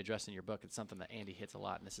that's not only addressed in your book. It's something that Andy hits a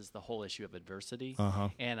lot, and this is the whole issue of adversity.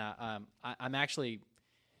 And I'm actually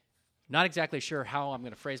not exactly sure how I'm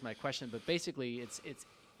going to phrase my question, but basically, it's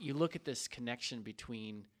you look at this connection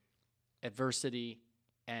between adversity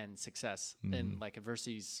and success, and like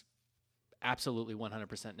adversity's absolutely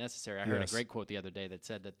 100% necessary. I heard a Yes. great quote the other day that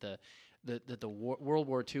said that the World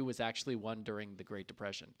War II was actually won during the Great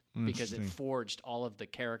Depression because it Interesting. forged all of the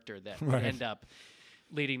character that would Right. end up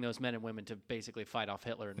leading those men and women to basically fight off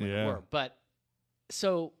Hitler and win the Yeah. war. But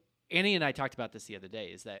so Annie and I talked about this the other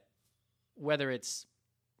day, is that whether it's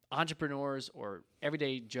entrepreneurs or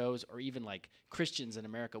everyday Joes or even like Christians in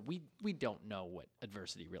America, we don't know what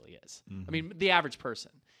adversity really is. I mean, the average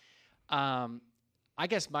person. I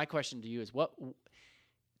guess my question to you is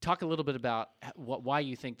talk a little bit about why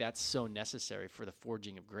you think that's so necessary for the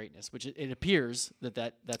forging of greatness, which it appears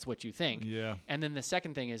that's what you think. Yeah. And then the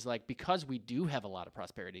second thing is like, because we do have a lot of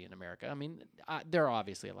prosperity in America, I mean, there are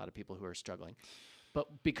obviously a lot of people who are struggling,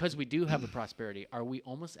 but because we do have the prosperity, are we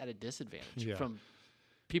almost at a disadvantage Yeah. from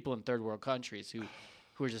people in third world countries who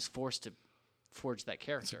are just forced to forge that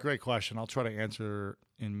character? Great question. I'll try to answer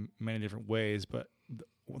in many different ways, but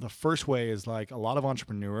the first way is like a lot of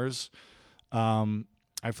entrepreneurs.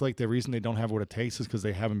 I feel like the reason they don't have what it takes is because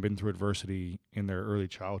they haven't been through adversity in their early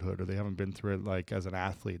childhood, or they haven't been through it like as an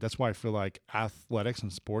athlete. That's why I feel like athletics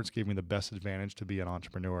and sports gave me the best advantage to be an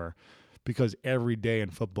entrepreneur, because every day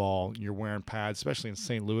in football you're wearing pads, especially in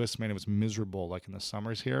St. Louis. Man, it was miserable. Like in the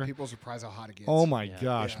summers here. People surprised how hot it gets. Oh my Yeah.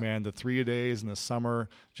 gosh, Yeah. man! The 3-a-days in the summer,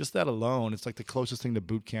 just that alone, it's like the closest thing to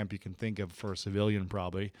boot camp you can think of for a civilian,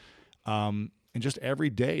 probably. And just every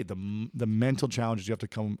day, the mental challenges you have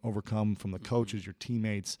to overcome from the coaches, your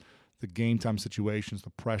teammates, the game time situations, the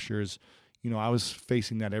pressures. I was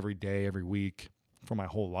facing that every day, every week for my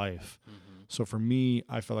whole life. So for me,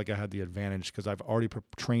 I felt like I had the advantage because I've already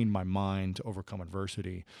trained my mind to overcome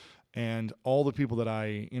adversity. And all the people that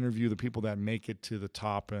I interview, the people that make it to the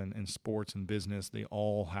top in sports and business, they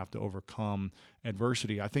all have to overcome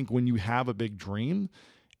adversity. I think when you have a big dream,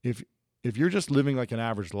 if you're just living like an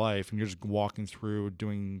average life and you're just walking through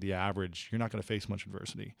doing the average, you're not going to face much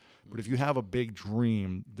adversity. But if you have a big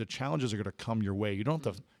dream, the challenges are going to come your way. You don't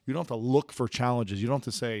have to look for challenges. You don't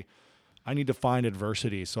have to say, I need to find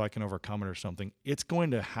adversity so I can overcome it or something. It's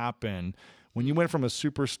going to happen. When you went from a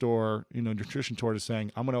superstore, nutrition store, to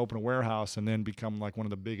saying, I'm going to open a warehouse and then become like one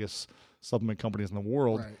of the biggest supplement companies in the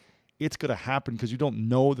world, Right. it's going to happen because you don't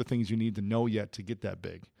know the things you need to know yet to get that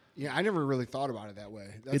big. Yeah, I never really thought about it that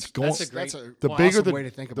way. It's going- That's a great- The awesome bigger the way to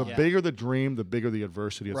think about it. bigger the dream, the bigger the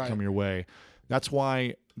adversity that's Right. coming your way. That's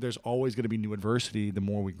why there's always going to be new adversity the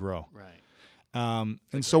more we grow. Right. And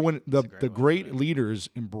so when the one, great leaders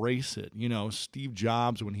embrace it, Steve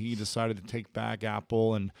Jobs, when he decided to take back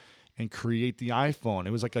Apple and create the iPhone,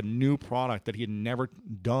 it was like a new product that he had never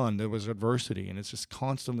done. There was adversity, and it's just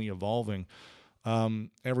constantly evolving.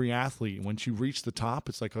 Every athlete, once you reach the top,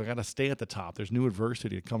 it's like, I got to stay at the top. There's new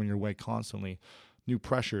adversity coming your way constantly, new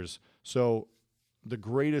pressures. So the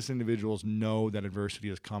greatest individuals know that adversity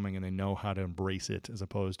is coming, and they know how to embrace it as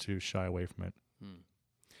opposed to shy away from it.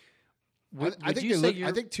 I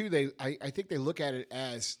think they look at it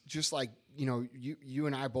as just like, you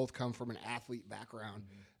and I both come from an athlete background.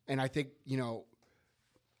 And I think,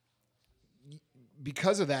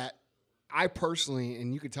 because of that, I personally,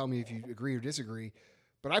 and you can tell me if you agree or disagree,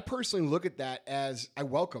 but I personally look at that as I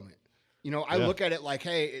welcome it. I look at it like,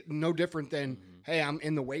 hey, no different than, hey, I'm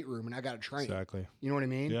in the weight room and I got to train. Exactly. You know what I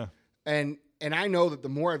mean? Yeah. And I know that the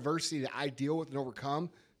more adversity that I deal with and overcome,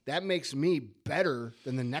 that makes me better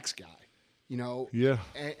than the next guy. Yeah.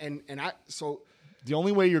 And so the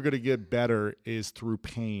only way you're going to get better is through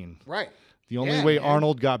pain. Right. The only way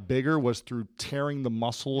Arnold got bigger was through tearing the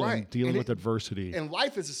muscle Right. and dealing And with adversity. And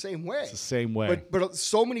life is the same way. It's the same way. But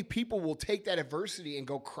so many people will take that adversity and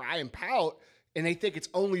go cry and pout, and they think it's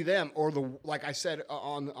only them, or like I said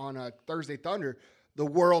on Thursday Thunder, the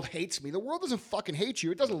world hates me. The world doesn't fucking hate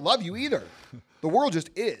you. It doesn't love you either. The world just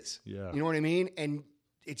is. Yeah. You know what I mean? And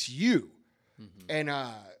it's you. And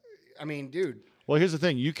I mean, dude. Well, here's the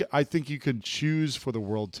thing. I think you can choose for the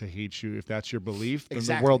world to hate you if that's your belief. Then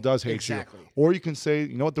Exactly. the world does hate Exactly. you. Or you can say,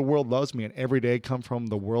 you know what, the world loves me, and every day come from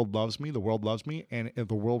the world loves me, and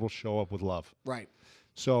the world will show up with love. Right.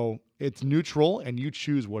 So it's neutral, and you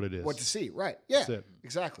choose what it is. What to see. Right. Yeah. That's it.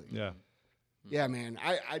 Exactly. Yeah. Yeah, man.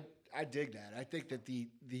 I dig that. I think that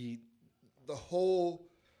the whole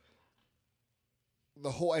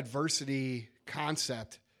adversity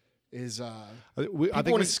concept is people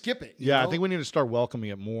want to skip it. I think we need to start welcoming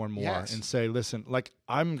it more and more Yes. and say, listen, like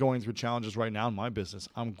I'm going through challenges right now in my business.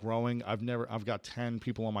 I'm growing. I've got 10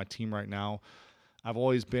 people on my team right now. I've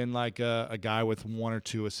always been like a guy with one or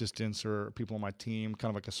two assistants or people on my team, kind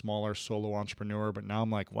of like a smaller solo entrepreneur. But now I'm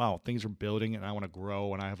like, wow, things are building and I want to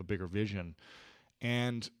grow and I have a bigger vision.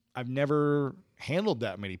 And I've never handled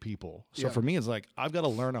that many people. So for me, it's like I've got to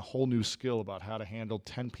learn a whole new skill about how to handle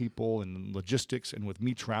 10 people and logistics. And with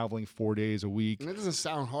me traveling 4 days a week, And it doesn't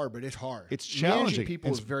sound hard, but it's hard. it's challenging. Managing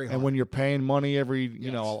people is very hard. And when you're paying money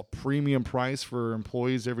a premium price for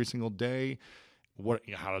employees every single day,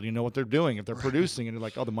 how do you know what they're doing if they're producing and they're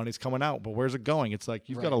like, oh, the money's coming out, but where's it going? It's like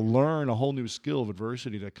you've got to learn a whole new skill of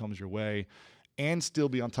adversity that comes your way and still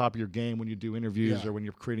be on top of your game when you do interviews or when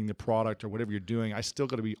you're creating the product or whatever you're doing. I still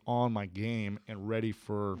got to be on my game and ready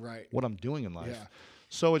for what I'm doing in life. Yeah.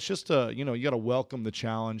 So it's just, you got to welcome the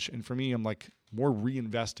challenge. And for me, I'm like more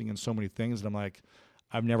reinvesting in so many things. And I'm like,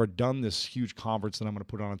 I've never done this huge conference that I'm going to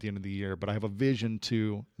put on at the end of the year, but I have a vision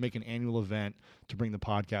to make an annual event to bring the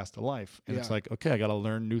podcast to life. And it's like, okay, I got to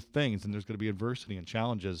learn new things, and there's going to be adversity and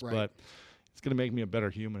challenges, but it's going to make me a better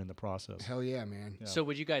human in the process. Hell yeah, man. Yeah. So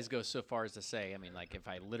would you guys go so far as to say, I mean, like if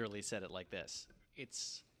I literally said it like this,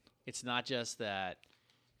 it's not just that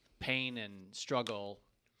pain and struggle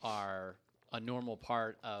are a normal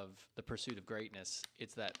part of the pursuit of greatness.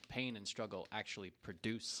 It's that pain and struggle actually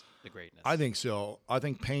produce the greatness. I think so. I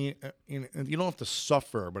think pain, you don't have to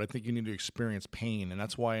suffer, but I think you need to experience pain. And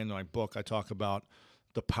that's why in my book I talk about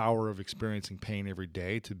the power of experiencing pain every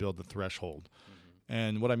day to build the threshold. Mm-hmm.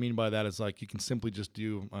 And what I mean by that is like you can simply just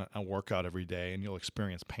do a workout every day and you'll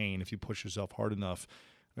experience pain if you push yourself hard enough.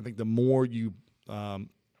 I think the more you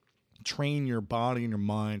train your body and your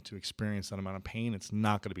mind to experience that amount of pain, it's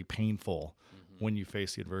not going to be painful when you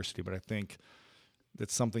face the adversity. But I think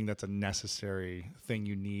that's something that's a necessary thing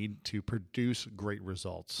you need to produce great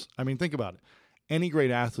results. I mean, think about it. Any great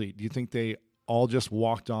athlete, do you think they all just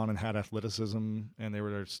walked on and had athleticism and they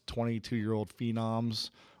were 22-year-old phenoms,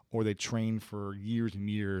 or they trained for years and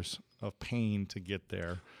years of pain to get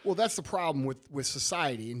there? Well, that's the problem with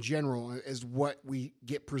society in general, is what we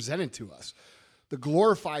get presented to us. The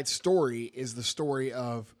glorified story is the story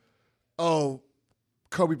of,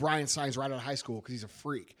 Kobe Bryant signs right out of high school because he's a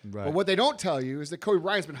freak. Right. But what they don't tell you is that Kobe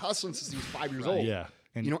Bryant's been hustling since he was 5 years old. Yeah.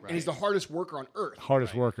 And And he's the hardest worker on earth.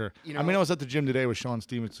 hardest worker. You I know- mean, I was at the gym today with Sean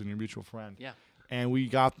Stevenson, your mutual friend. Yeah. And we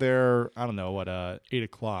got there, I don't know, at 8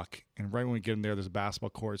 o'clock. And right when we get in there, there's a basketball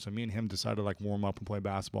court. So me and him decided to like warm up and play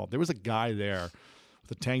basketball. There was a guy there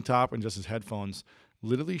with a tank top and just his headphones,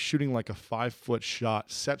 literally shooting like a 5-foot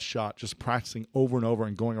shot, set shot, just practicing over and over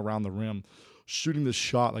and going around the rim, shooting this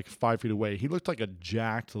shot like 5 feet away. He looked like a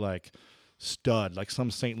jacked like stud, like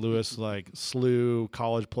some St. Louis like SLU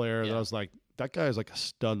college player. That I was like, that guy is like a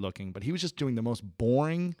stud looking. But he was just doing the most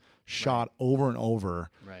boring shot over and over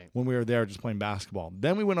Right. when we were there just playing basketball.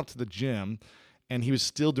 Then we went up to the gym, and he was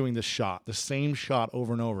still doing the shot, the same shot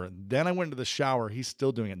over and over. Then I went into the shower. He's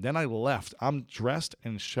still doing it. Then I left. I'm dressed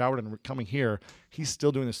and showered and coming here. He's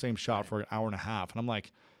still doing the same shot for an hour and a half. And I'm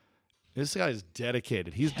like, this guy is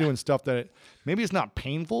dedicated. He's doing stuff that maybe it's not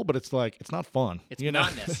painful, but it's like, it's not fun. It's you know?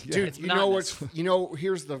 monotonous. Dude, It's you know monotonous. what's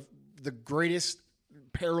here's the greatest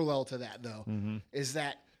parallel to that though is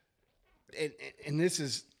that and this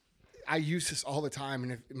is I use this all the time,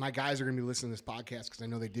 and if my guys are gonna be listening to this podcast because I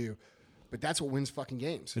know they do, but that's what wins fucking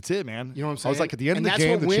games. That's it, man. You know what I'm saying? I was like, at the end And of the that's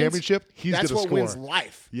game, what the wins- championship, he's going that's to what score. wins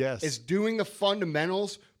life. Yes. is doing the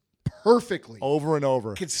fundamentals perfectly, Over and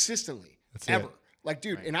over. consistently, That's ever. it. Like,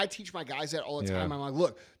 dude, and I teach my guys that all the Yeah. time. I'm like,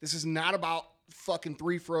 look, this is not about fucking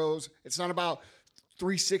three throws. It's not about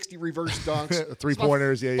 360 reverse dunks. It's about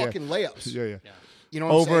Three-pointers, yeah, yeah. fucking layups. Yeah. You know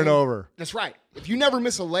what I'm Over and saying? over. That's right. If you never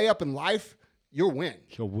miss a layup in life, you'll win.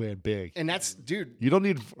 He'll win big. And that's, dude, You don't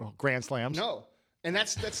need grand slams. no. And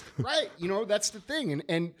that's right. You know, that's the thing.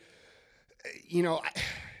 And you know,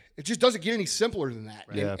 it just doesn't get any simpler than that.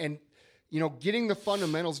 Yeah. And you know, getting the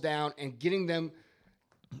fundamentals down and getting them,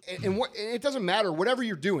 and it doesn't matter whatever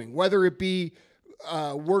you're doing, whether it be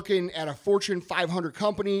working at a Fortune 500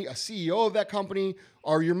 company, a CEO of that company,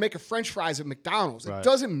 or you're making French fries at McDonald's. Right. It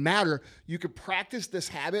doesn't matter. You could practice this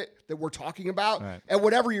habit that we're talking about Right. at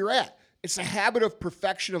whatever you're at. It's a habit of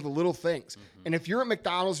perfection of the little things. And if you're at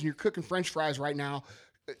McDonald's and you're cooking French fries right now,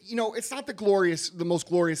 you know, it's not the most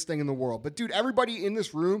glorious thing in the world. But dude, everybody in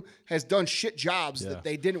this room has done shit jobs that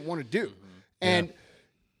they didn't want to do. And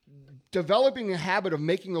developing a habit of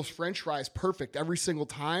making those French fries perfect every single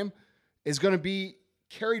time is going to be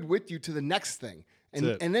carried with you to the next thing. And,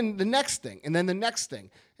 That's it. and then the next thing, and then the next thing.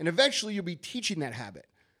 And eventually you'll be teaching that habit.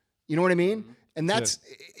 You know what I mean? And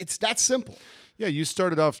it's that simple. Yeah, you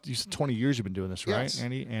started off, you said 20 years you've been doing this, right, Yes.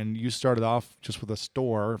 Andy? And you started off just with a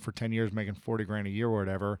store for 10 years making 40 grand a year or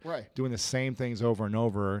whatever. Right. Doing the same things over and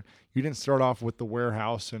over. You didn't start off with the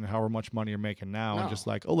warehouse and however much money you're making now and No. just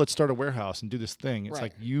like, oh, let's start a warehouse and do this thing. It's Right.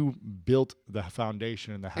 like you built the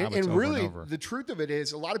foundation and the habits And over really, and over. the truth of it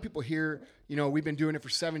is, a lot of people hear, you know, we've been doing it for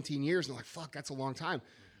 17 years, and they're like, fuck, that's a long time.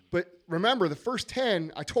 But remember, the first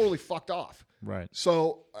 10, I totally fucked off. Right.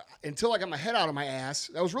 So until I got my head out of my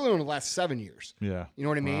ass, that was really only the last 7 years. Yeah. You know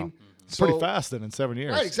what I mean? It's pretty fast then in 7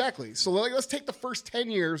 years. Right, exactly. So like, let's take the first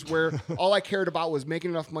 10 years where all I cared about was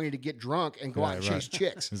making enough money to get drunk and go out and Right, chase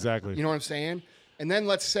chicks. Exactly. You know what I'm saying? And then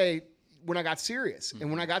let's say when I got serious.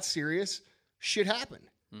 And when I got serious, shit happened.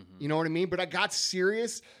 You know what I mean? But I got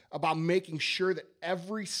serious about making sure that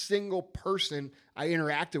every single person I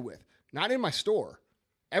interacted with, not in my store,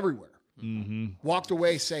 everywhere, walked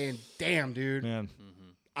away saying, damn, dude, Man,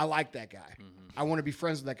 I like that guy. I want to be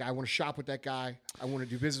friends with that guy. I want to shop with that guy. I want to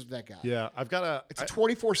do business with that guy. yeah, I've got a. It's a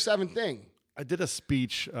 24/7 thing. I did a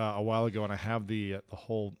speech a while ago, and I have the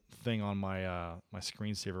whole thing on my my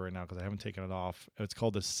screensaver right now because I haven't taken it off. It's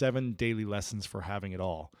called the 7 Daily Lessons for Having It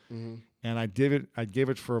All, and I gave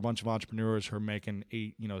it for a bunch of entrepreneurs who are making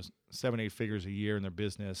 7-8 figures a year in their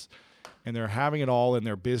business, and they're having it all in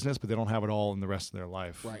their business, but they don't have it all in the rest of their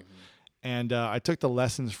life. Right. And I took the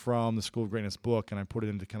lessons from the School of Greatness book and I put it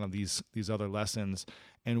into kind of these other lessons.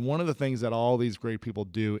 And one of the things that all these great people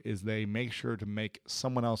do is they make sure to make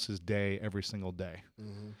someone else's day every single day.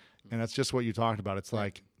 And that's just what you talked about. It's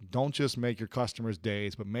like, don't just make your customers'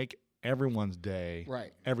 days, but make everyone's day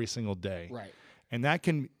Right. every single day. Right. And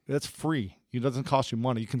that's free. It doesn't cost you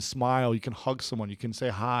money. You can smile. You can hug someone. You can say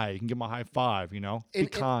hi. You can give them a high five. Be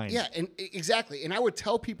kind. yeah, and exactly. And I would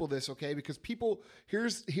tell people this, okay, because people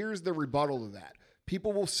here's the rebuttal to that.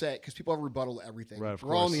 People will say, because people have a rebuttal to everything. Right, of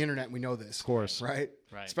We're all on course. the internet and we know this. Of course. Right?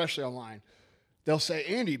 Right. Especially online. They'll say,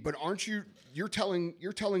 Andy, but aren't you're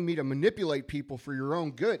telling me to manipulate people for your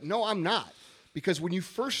own good. No, I'm not. Because when you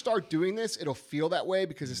first start doing this, it'll feel that way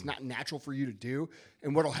because it's not natural for you to do.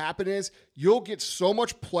 And what'll happen is you'll get so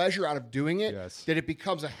much pleasure out of doing it Yes. that it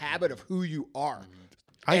becomes a habit of who you are.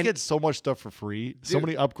 I get so much stuff for free, so Dude.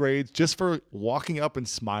 many upgrades just for walking up and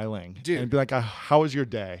smiling, Dude. and be like, "How was your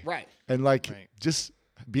day?" Right. and like just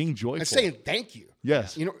being joyful. And saying thank you.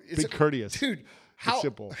 yes, You know, be courteous, dude. How It's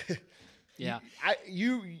simple. Yeah.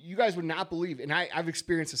 you guys would not believe, and I've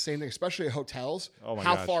experienced the same thing, especially at hotels. Oh my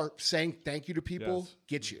how gosh. far saying thank you to people Yes.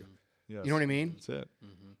 gets you. Yes. You know what I mean? That's it.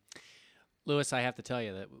 Lewis, I have to tell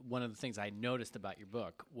you that one of the things I noticed about your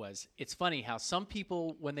book was it's funny how some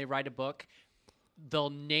people, when they write a book, they'll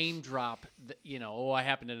name drop, I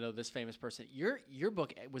happen to know this famous person. Your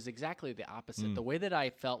book was exactly the opposite. The way that I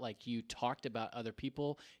felt like you talked about other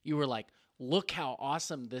people, you were like, look how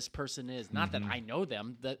awesome this person is. Not that I know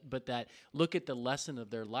them, but that look at the lesson of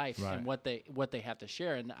their life and what they have to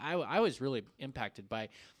share. And I was really impacted by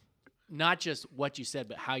not just what you said,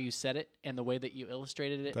 but how you said it and the way that you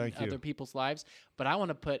illustrated it in other people's lives. But I want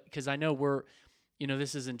to put, because I know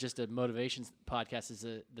this isn't just a motivation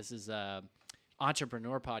podcast. This is a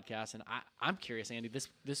entrepreneur podcast, and I'm curious, Andy. This.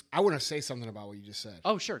 I want to say something about what you just said.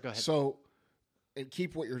 Oh, sure, go ahead. So, and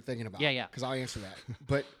keep what you're thinking about. Yeah. Because I'll answer that.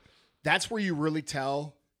 But that's where you really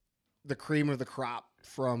tell the cream of the crop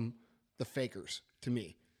from the fakers, to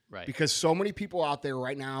me. Right. Because so many people out there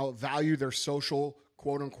right now value their social,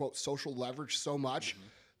 quote unquote, social leverage so much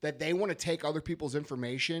that they want to take other people's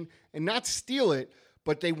information and not steal it,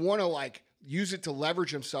 but they want to like use it to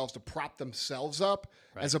leverage themselves to prop themselves up,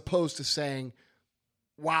 as opposed to saying,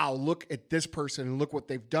 wow, look at this person and look what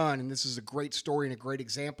they've done. And this is a great story and a great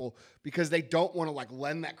example, because they don't want to like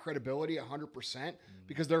lend that credibility 100%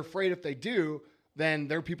 because they're afraid if they do, then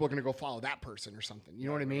their people are going to go follow that person or something. You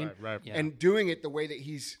know what I mean? Right. Yeah. And doing it the way that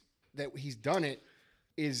he's done it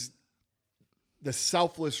is the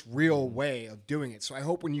selfless, real way of doing it. So I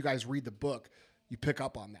hope when you guys read the book, you pick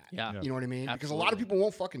up on that. Yeah. You know what I mean? Because a Absolutely. lot of people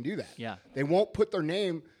won't fucking do that. Yeah. They won't put their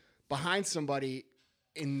name behind somebody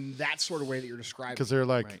in that sort of way that you're describing. Because they're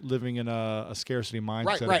like living in a scarcity mindset,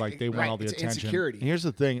 Right, of like they want all the It's attention. insecurity. And here's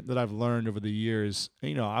the thing that I've learned over the years.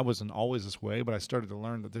 You know, I wasn't always this way, but I started to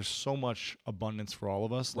learn that there's so much abundance for all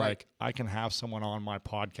of us. Right. Like I can have someone on my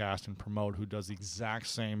podcast and promote who does the exact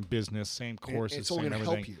same business, same courses, it's only same going to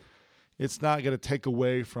everything. help you. It's not going to take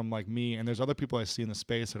away from like me. And there's other people I see in the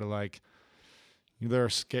space that are like, they're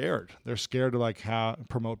scared. They're scared to like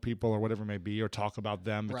promote people or whatever it may be, or talk about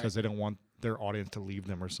them because they don't want their audience to leave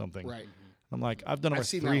them or something. Right. I'm like, I've done over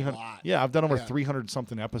seen that a 300. lot. Yeah, I've done over Yeah. 300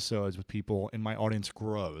 something episodes with people, and my audience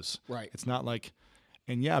grows. Right. It's not like,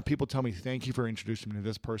 and yeah, people tell me, thank you for introducing me to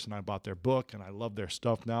this person. I bought their book, and I love their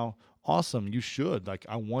stuff now. Awesome, you should. Like,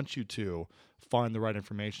 I want you to find the right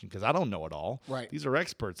information because I don't know it all. Right. These are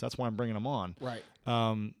experts. That's why I'm bringing them on. Right.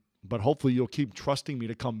 But hopefully, you'll keep trusting me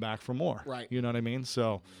to come back for more. Right. You know what I mean?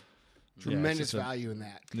 So. Tremendous value in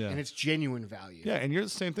that. Yeah. And it's genuine value. Yeah, and you're the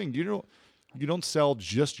same thing. You don't sell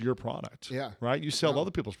just your product. Yeah. Right? You sell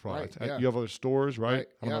other people's product. Right, yeah. You have other stores, right? Right.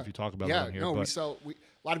 I don't know if you talk about it yeah, on here. no, but we sell.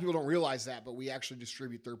 A lot of people don't realize that, but we actually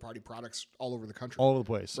distribute third-party products all over the country. all over the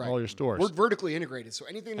place, Right. all your stores. We're vertically integrated, so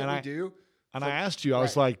anything that And we do. And I asked you, I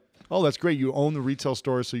was like, oh, that's great. You own the retail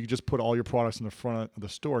store, so you just put all your products in the front of the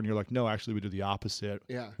store. And you're like, no, actually, we do the opposite.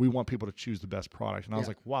 Yeah. We want people to choose the best product. And I was Yeah.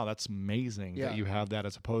 like, wow, that's amazing Yeah. that you have that,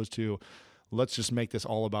 as opposed to let's just make this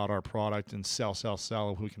all about our product and sell.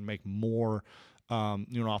 If we can make more,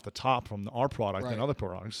 off the top from our product than Right. other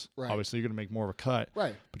products. Right. Obviously, you're going to make more of a cut.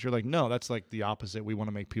 Right. But you're like, no, that's like the opposite. We want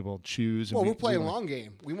to make people choose. And Well, we we're playing wanna- long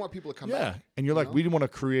game. We want people to come Yeah. back. And you're like, know? we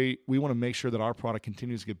want to make sure that our product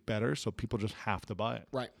continues to get better, so people just have to buy it.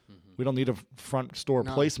 Right. We don't need a front store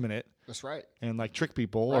No. placement it That's right. and like trick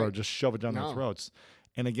people or Right. just shove it down No. their throats.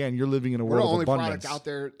 And again, you're living in a We're the world only of abundance. product out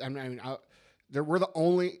there. We're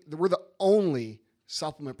the only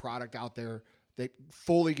supplement product out there that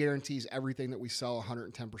fully guarantees everything that we sell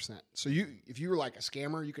 110%. So if you were like a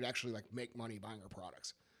scammer, you could actually like make money buying our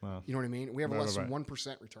products. Wow. You know what I mean? We have a Right, less right, than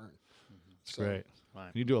 1% return. It's great.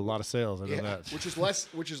 Right. You do a lot of sales. I know Yeah, that. which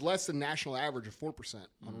is less than national average of 4%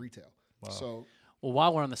 on retail. So Well,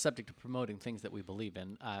 while we're on the subject of promoting things that we believe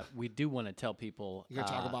in, we do want to tell people. you gonna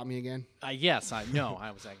talk about me again? Yes, I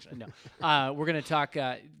was actually no. We're going to talk,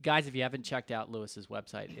 guys. If you haven't checked out Lewis's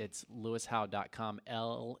website, it's lewishowe.com.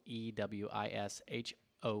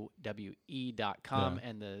 LEWISHOWE.com,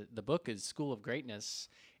 and the book is School of Greatness.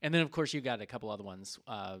 And then, of course, you got a couple other ones,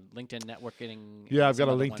 LinkedIn networking. Yeah, and I've got some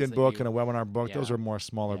a other ones LinkedIn that book you- and a webinar book. Yeah. Those are more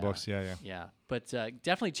smaller Yeah. books. Yeah. Yeah, but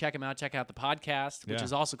definitely check them out. Check out the podcast, which Yeah.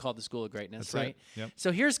 is also called the School of Greatness, That's right? it. Yep.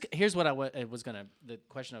 So here's what the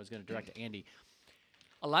question I was gonna direct to Andy.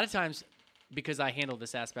 A lot of times, because I handle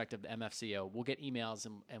this aspect of the MFCO, we'll get emails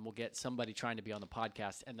and we'll get somebody trying to be on the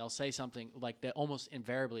podcast, and they'll say something like they almost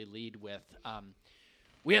invariably lead with,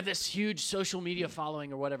 "We have this huge social media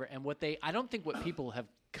following" or whatever. And I don't think what people have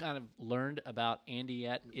kind of learned about Andy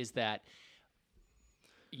yet is that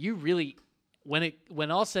you really, when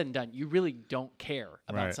all's said and done, you really don't care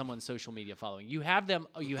about Right. someone's social media following. You have them.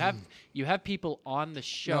 You have people on the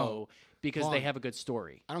show because they Vaughn. have a good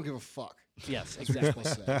story. I don't give a fuck. Yes, what you're exactly.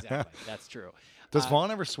 supposed to say. Exactly. That's true. Does Vaughn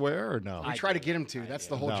ever swear or no? We try to get him to. That's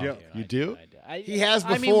the whole No. joke. You do? He has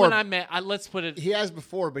I mean, before. when I met, let's put it. He has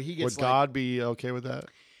before, but he gets Would God be okay with that?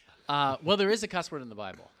 Well, there is a cuss word in the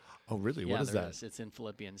Bible. Oh, really? Yeah, What is there that? It's in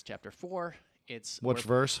Philippians chapter 4. It's Which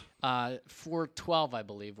where- verse? 4:12, I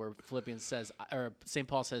believe, where Philippians says, or St.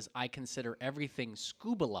 Paul says, "I consider everything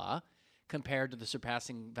scubala," compared to the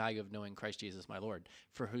surpassing value of knowing Christ Jesus my Lord,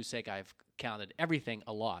 for whose sake I've counted everything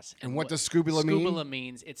a loss. And what does scubula mean? Scubula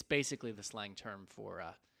means, it's basically the slang term for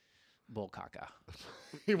bull caca.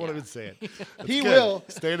 He won't even say it. He good. will.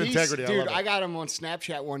 Stay in He's- integrity. I Dude, love it. I got him on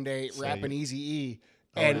Snapchat one day rapping Eazy-E.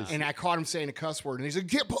 And I caught him saying a cuss word, and he's like,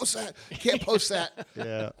 "Can't post that! Can't post that!"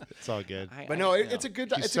 Yeah, it's all good. But no, it's a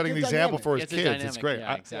good. He's it's setting a the good example dynamic. for his It's a kids. It's dynamic, great.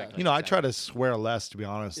 yeah, exactly, You know, I exactly. try to swear less, to be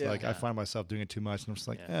honest. Yeah. Like I find myself doing it too much, and I'm just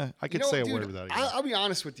like, I could You know, say a dude, word without it. I'll be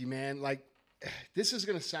honest with you, man. Like, this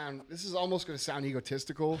is almost gonna sound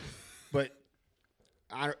egotistical, but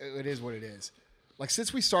it is what it is. Like,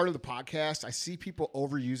 since we started the podcast, I see people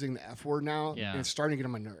overusing the F word now, Yeah. and it's starting to get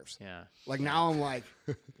on my nerves. Yeah. Like, now I'm like,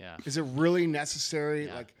 Yeah. is it really necessary?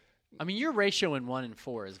 Yeah. Like, I mean, your ratio in 1 and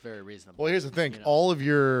 4 is very reasonable. Well, here's the thing. All of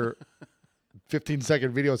your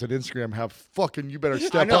 15-second videos on Instagram have fucking, you better I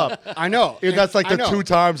step know, up. I know. And that's like I the know. 2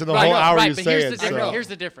 times in the Right, whole hour right, you but say here's it. the difference. so- Here's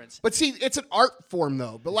the difference. But see, it's an art form,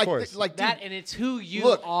 though. But like, course. like, That, dude, and it's who you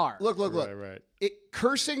look, are. Look. Right.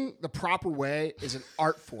 Cursing the proper way is an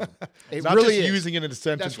art form. It Not really just is. using it in a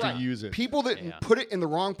sentence That's right. to use it. People that Yeah. put it in the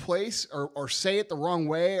wrong place or say it the wrong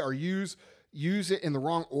way or use it in the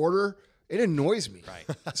wrong order, it annoys me. Right.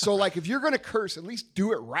 So like, if you're gonna curse, at least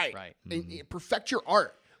do it right. Right. And perfect your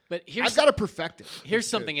art. But here's I've got to perfect it. Here's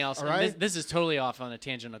something else. All and right? this is totally off on a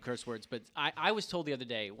tangent of curse words, but I was told the other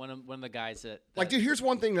day, one of the guys that Like, dude, here's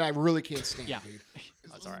one thing that I really can't stand. yeah, Dude.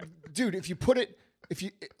 that's all right. Dude, if you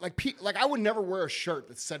like I would never wear a shirt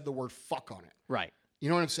that said the word "fuck" on it. Right. You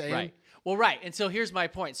know what I'm saying? Right. Well, right. And so here's my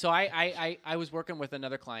point. So I was working with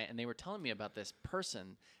another client, and they were telling me about this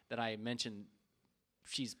person that I mentioned.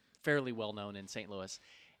 She's fairly well known in St. Louis,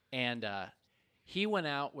 and he went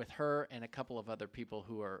out with her and a couple of other people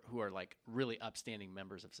who are like really upstanding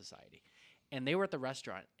members of society, and they were at the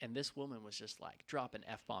restaurant, and this woman was just like dropping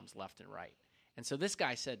F-bombs left and right. And so this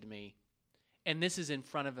guy said to me, and this is in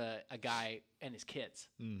front of a guy and his kids.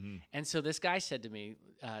 Mm-hmm. And so this guy said to me,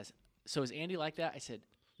 so is Andy like that? I said,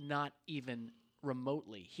 not even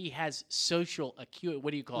remotely. He has social acuity. What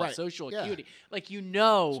do you call it? Right. Social Yeah. acuity. Like, you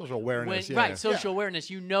know. Social awareness, when- yeah. Right, social awareness.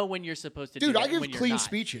 You know when you're supposed to do Dude, that I and give when you're clean not.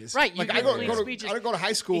 speeches. Right, you Like give I clean go speeches. to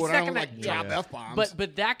high school He's and I don't second like that- drop yeah. F-bombs.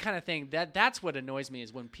 But that kind of thing, that's what annoys me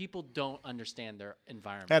is when people don't understand their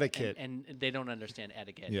environment. Etiquette. And they don't understand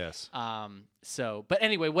etiquette. Yes. So, but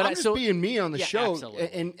anyway, I'm just being me on the Yeah, show, absolutely.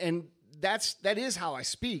 and that is how I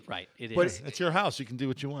speak. Right, it But is. It's your house. You can do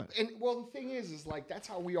what you want. And well, the thing is like that's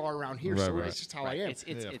how we are around here. Right, so right. it's just how Right. I am. It's,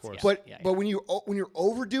 Yeah, of course. but yeah, when you're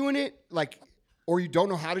overdoing it, like, or you don't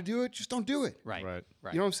know how to do it, just don't do it. right, Right.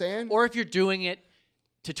 right. You know what I'm saying? Or if you're doing it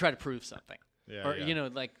to try to prove something. Yeah, Or, yeah. you know,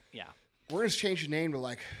 like, yeah. We're gonna change the name to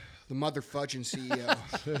like the Mother Fudging CEO.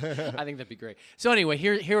 I think that'd be great. So anyway,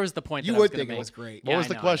 here was the point You that I was would gonna think it make. was great. What Yeah, was I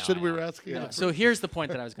the know, I question know, I we know. were asking? No, so here's the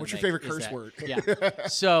point that I was going to What's make. your favorite is curse that- word? Yeah.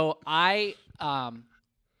 So I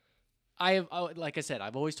have, like I said,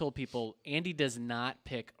 I've always told people Andy does not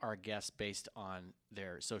pick our guests based on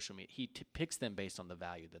their social media. He picks them based on the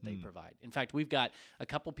value that they provide. In fact, we've got a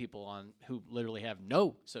couple people on who literally have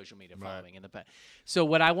no social media following in the past. So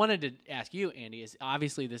what I wanted to ask you, Andy, is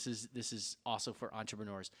obviously this is also for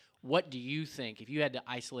entrepreneurs. What do you think, if you had to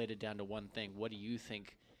isolate it down to one thing, what do you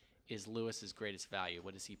think is Lewis's greatest value?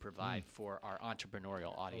 What does he provide for our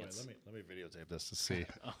entrepreneurial audience? Let me videotape this to see.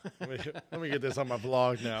 let me get this on my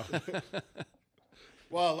vlog now.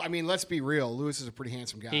 Well, I mean, let's be real. Lewis is a pretty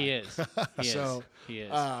handsome guy. He is. He is. So, He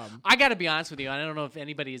is. I got to be honest with you. And I don't know if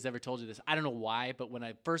anybody has ever told you this. I don't know why, but when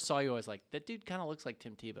I first saw you, I was like, that dude kind of looks like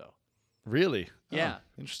Tim Tebow. Really? Yeah. Oh,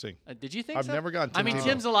 interesting. Did you think I've so? never gotten I Tim mean, Tebow.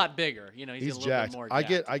 Tim's a lot bigger. You know, he's He's a little jacked. bit more I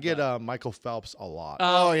jacked. get but- Michael Phelps a lot.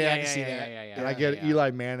 Oh, yeah, I can see that. Yeah, And I get yeah.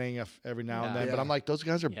 Eli Manning every now and then, Yeah. but I'm like, those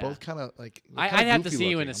guys are Yeah. both kind of like. they're I'd kinda have to goofy see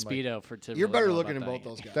you in a looking. I'm like, Speedo to You're really better know looking about than both that.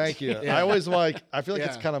 those guys. Thank you. Yeah. I always like. I feel like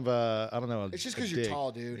it's Yeah. kind of a. I don't know. It's just a because you're dig.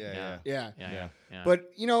 tall, dude. Yeah. Yeah. Yeah.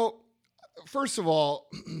 But, you know, first of all,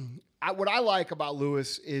 what I like about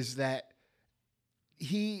Lewis is that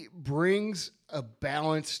he brings a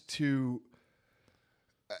balance to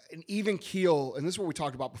an even keel, and this is what we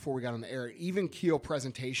talked about before we got on the air, an even keel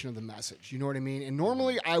presentation of the message. You know what I mean? And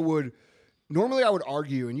normally I would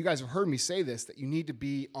argue, and you guys have heard me say this, that you need to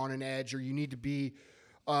be on an edge, or you need to be,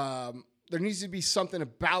 there needs to be something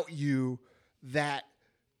about you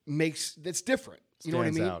that's different. You know what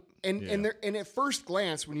I Stands mean? out. And at first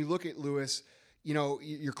glance, when you look at Lewis, you know,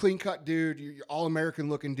 you're clean cut dude, you're all American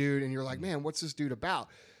looking dude, and you're like, man, what's this dude about?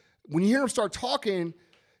 When you hear him start talking,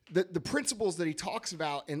 the principles that he talks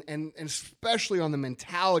about, and especially on the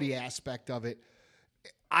mentality aspect of it,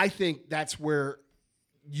 I think that's where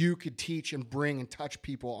you could teach and bring and touch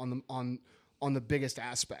people on the biggest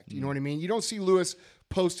aspect. You know what I mean? You don't see Lewis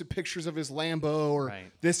posted pictures of his Lambo or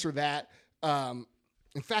Right. this or that.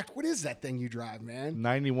 In fact, what is that thing you drive, man?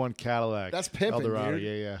 91 Cadillac. That's pimping, Eldorado.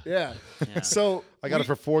 dude. Yeah. So I got it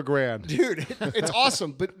for $4,000. dude, it's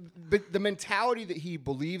awesome. But the mentality that he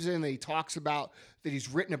believes in, that he talks about, that he's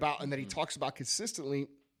written about, and that he talks about consistently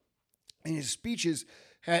in his speeches,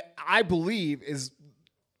 I believe is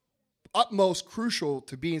utmost crucial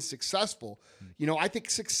to being successful. You know, I think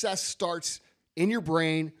success starts in your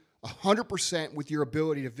brain 100% with your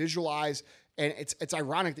ability to visualize. And it's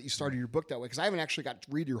ironic that you started your book that way, because I haven't actually got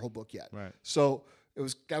to read your whole book yet. Right. So that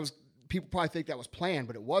was people probably think that was planned,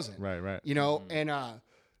 but it wasn't. Right. You know, and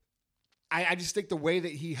I just think the way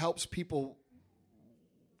that he helps people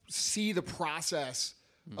see the process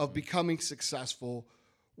of becoming successful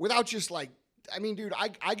without just like, I mean, dude,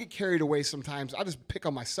 I get carried away sometimes. I just pick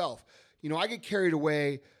on myself. You know, I get carried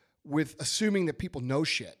away with assuming that people know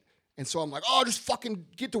shit. And so I'm like, oh, just fucking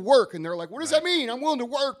get to work. And they're like, what does that mean? I'm willing to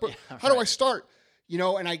work, but how do I start? You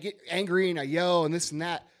know, and I get angry and I yell and this and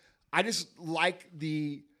that. I just like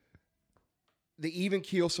the even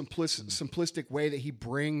keel simplistic way that he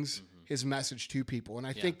brings his message to people. And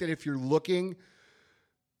I think that if you're looking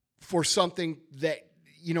for something that,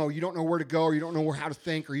 you know, you don't know where to go, or you don't know how to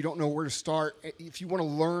think, or you don't know where to start, if you want to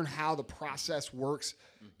learn how the process works,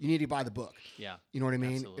 you need to buy the book. Yeah. You know what I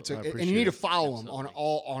mean? Absolutely. And you need to it. follow him on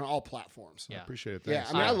all platforms. Yeah. I appreciate it. Yeah,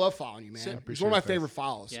 Thanks. I mean, I love following you, man. It's appreciate one of my it. Thanks. favorite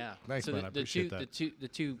follows. Yeah. Thanks, so man. I appreciate that. The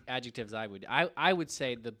two adjectives I would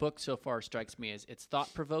say the book so far strikes me as it's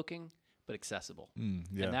thought provoking but accessible.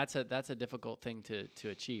 yeah. And that's a difficult thing to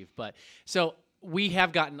achieve. But so we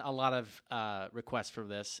have gotten a lot of requests for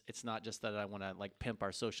this. It's not just that I want to like pimp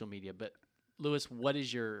our social media, but Lewis, what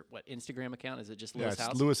is your Instagram account? Is it just Lewis it's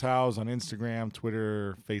House? Lewis House on Instagram,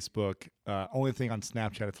 Twitter, Facebook. Only thing on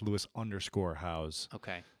Snapchat, it's Lewis_House.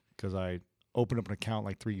 Okay. Because I opened up an account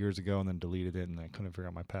like 3 years ago and then deleted it, and I couldn't figure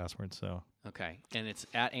out my password. So Okay. And it's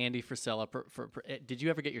at Andy Frisella. Did you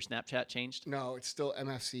ever get your Snapchat changed? No, it's still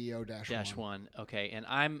MFCEO-1. -1. Okay. And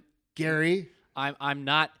I'm Gary. I'm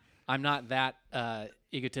not that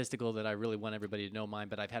egotistical that I really want everybody to know mine,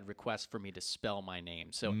 but I've had requests for me to spell my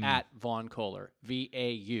name. So at Vaughn Kohler,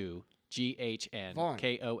 VAUGHN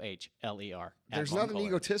There's nothing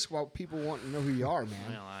egotistical about people wanting to know who you are, man.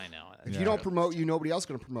 Well, I know. If you don't promote you, nobody else is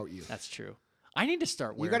going to promote you. That's true. I need to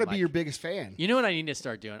start You wearing got to my- be your biggest fan. You know what I need to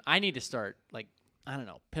start doing? I need to start like I don't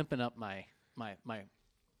know, pimping up my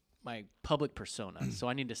public persona. So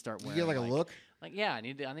I need to start You wearing get like a look. Like yeah, I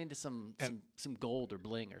need some gold or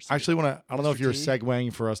bling or something. I actually want to. I don't know if you're Mr. T?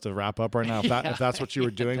 segueing for us to wrap up right now. If that's what you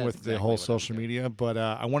were doing that's with the exactly whole what I was social doing. media, but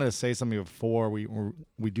I wanted to say something before we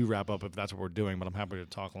do wrap up. If that's what we're doing, but I'm happy to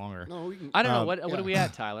talk longer. No, we can. I don't know what yeah. are we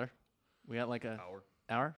at, Tyler? We got like a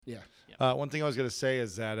hour? Yeah. One thing I was going to say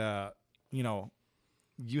is that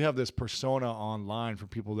you have this persona online for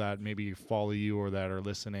people that maybe follow you or that are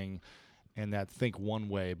listening and that think one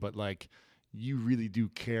way, but like you really do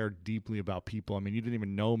care deeply about people. I mean, you didn't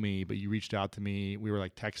even know me, but you reached out to me. We were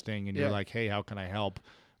like texting and you're Yeah. like, hey, how can I help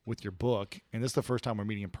with your book? And this is the first time we're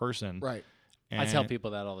meeting in person. Right. I tell And-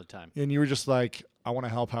 people that all the time. And you were just like, I want to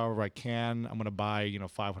help however I can. I'm going to buy,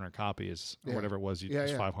 500 copies or Yeah. whatever it was. Yeah,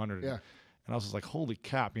 It's yeah. 500. Yeah. And I was just like, holy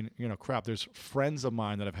crap, crap. There's friends of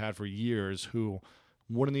mine that I've had for years who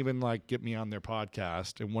wouldn't even like get me on their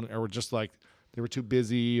podcast or were just like, they were too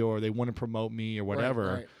busy or they wouldn't promote me or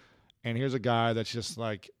whatever. Right. And here's a guy that's just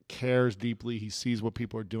like cares deeply. He sees what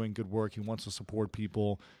people are doing, good work. He wants to support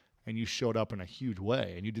people. And you showed up in a huge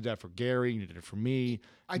way. And you did that for Gary. You did it for me.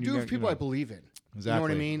 I and do you have people I believe in. You know what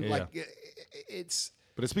I Exactly. mean? Yeah, Like yeah. it's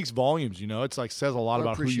But it speaks volumes, It's like says a lot I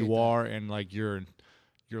about who appreciate you that. are and like your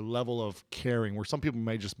level of caring. Where some people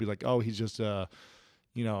may just be like, oh, he's just a,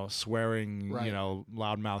 swearing, Right.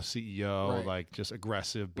 loudmouth CEO, Right. like just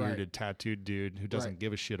aggressive, bearded, tattooed dude who doesn't Right.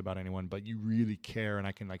 give a shit about anyone. But you really care, and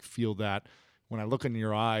I can like feel that when I look in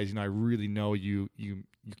your eyes. I really know you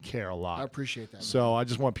care a lot. I appreciate that. So I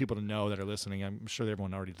just want people to know that are listening. I'm sure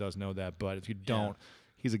everyone already does know that, but if you don't,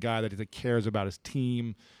 he's a guy that cares about his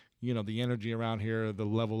team. The energy around here, the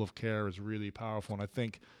level of care is really powerful. And I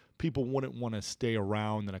think people wouldn't want to stay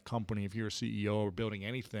around in a company if you're a CEO or building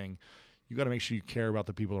anything. You got to make sure you care about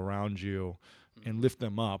the people around you and lift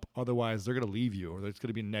them up. Otherwise, they're going to leave you or it's going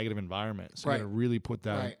to be a negative environment. So you got to really put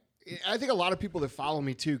that. Right. I think a lot of people that follow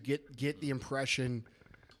me too get the impression,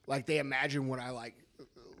 like they imagine what I like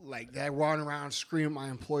that I run around screaming at my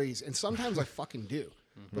employees, and sometimes I fucking do.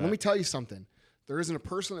 But let me tell you something: there isn't a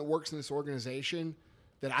person that works in this organization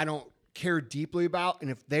that I don't care deeply about, and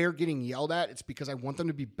if they're getting yelled at, it's because I want them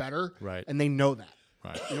to be better, Right. And they know that,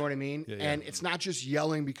 Right. You know what I mean? Yeah. And it's not just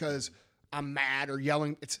yelling because I'm mad or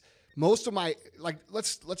yelling. It's most of my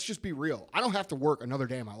let's just be real. I don't have to work another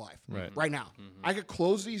day in my life right now. I could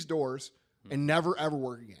close these doors and never ever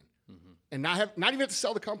work again, and not even have to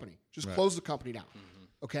sell the company. Just close the company down.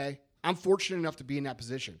 Okay, I'm fortunate enough to be in that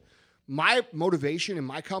position. My motivation in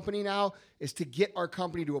my company now is to get our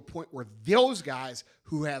company to a point where those guys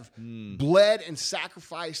who have bled and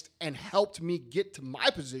sacrificed and helped me get to my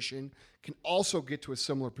position can also get to a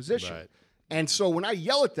similar position. Right. And so when I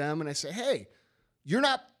yell at them and I say, "Hey, you're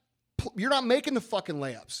not making the fucking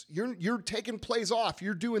layups. You're taking plays off.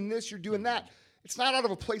 You're doing this. You're doing that." It's not out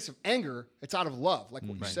of a place of anger. It's out of love, like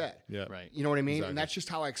what you said. Yeah. Right. You know what I mean? Exactly. And that's just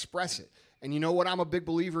how I express it. And you know what I'm a big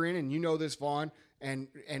believer in, and you know this, Vaughn, and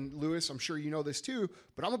Lewis, I'm sure you know this too,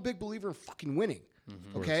 but I'm a big believer in fucking winning.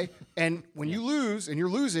 Okay? And when you lose and you're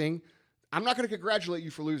losing, I'm not going to congratulate you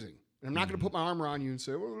for losing. And I'm not going to put my arm around you and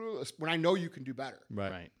say, when I know you can do better.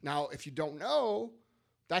 Right. Now, if you don't know,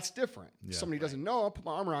 that's different. If somebody doesn't know, I'll put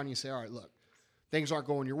my arm around you and say, all right, look, things aren't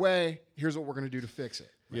going your way. Here's what we're going to do to fix it.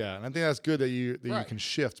 Yeah, and I think that's good that you can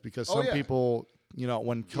shift, because some people,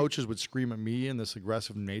 when coaches would scream at me in this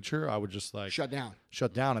aggressive nature, I would just like Shut down.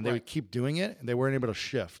 and they would keep doing it, and they weren't able to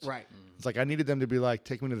shift. Right. It's like I needed them to be like,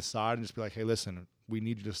 take me to the side and just be like, hey, listen, we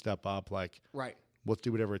need you to step up. Like, Right. let's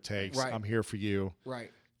do whatever it takes. Right. I'm here for you. Right.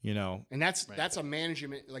 And And that's a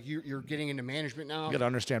management, like you're getting into management now. you got to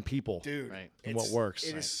understand people, Dude. Right. and what works.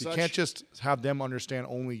 It is You such, can't just have them understand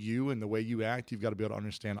only you and the way you act. You've got to be able to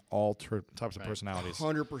understand all types of personalities.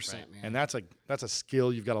 100%, man. And that's a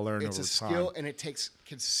skill you've got to learn It's over a time. skill, and it takes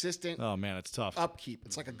consistent Oh man, it's tough. upkeep.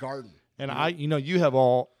 It's like a garden. And you have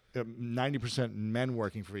all 90% men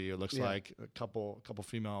working for you. It looks Yeah. like a couple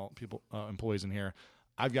female people employees in here.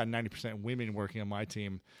 I've got 90% women working on my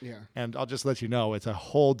team. Yeah. And I'll just let you know, it's a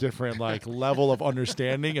whole different like level of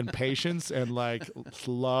understanding and patience and like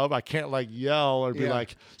love. I can't like yell or be Yeah.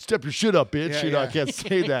 like, step your shit up, bitch. Yeah, I yeah. can't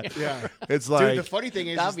say that. Yeah. It's Dude, like, the funny thing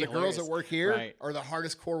is That'd the be girls hilarious. that work here Right. are the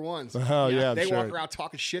hardest core ones. oh yeah, I'm They sure. walk around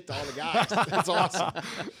talking shit to all the guys. That's awesome.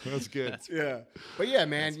 That's good. Yeah. But yeah,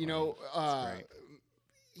 man,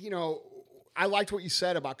 I liked what you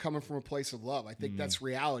said about coming from a place of love. I think that's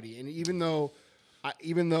reality. And even though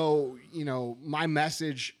my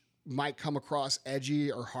message might come across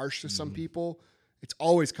edgy or harsh to some people, it's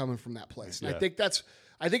always coming from that place. And Yeah.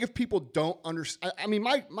 I think if people don't understand, I mean,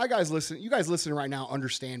 my guys listen, you guys listening right now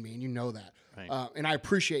understand me, and you know that. Right. And I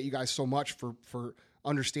appreciate you guys so much for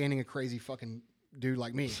understanding a crazy fucking dude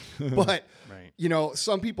like me. But, Right.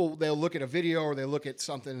 some people, they'll look at a video or they look at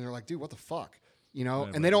something and they're like, dude, what the fuck?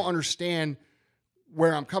 And they don't understand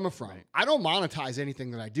where I'm coming from. Right. I don't monetize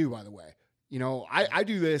anything that I do, by the way. I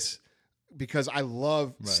do this because I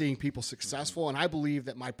love seeing people successful, and I believe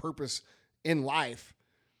that my purpose in life,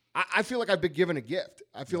 I feel like I've been given a gift.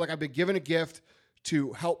 I feel like I've been given a gift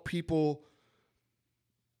to help people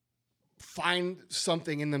find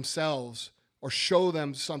something in themselves or show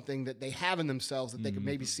them something that they have in themselves that they can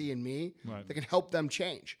maybe see in me that can help them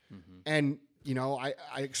change. And I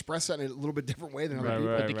express that in a little bit different way than other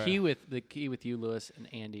people. But the key with you, Lewis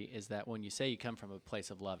and Andy, is that when you say you come from a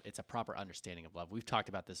place of love, it's a proper understanding of love. We've talked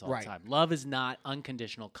about this all Right. the time. Love is not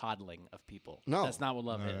unconditional coddling of people. No. That's not what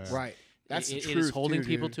love is. Right. That's the It truth, is holding too,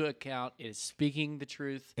 people dude. to account. It is speaking the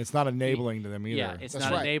truth. It's not enabling to them either. Yeah, it's That's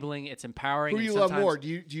not right. enabling. It's empowering. Who do and you love sometimes- more?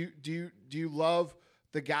 Do you love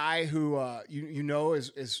the guy who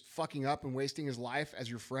is fucking up and wasting his life as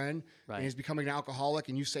your friend, Right. and he's becoming an alcoholic,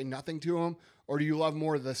 and you say nothing to him, or do you love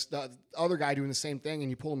more the other guy doing the same thing, and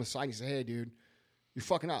you pull him aside and you say, "Hey, dude, you're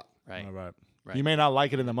fucking up." Right. All right. Right. You may not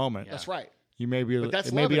like it in the moment. That's right. You may be. But that's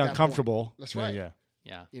It may love be at that uncomfortable. point. That's right. Yeah.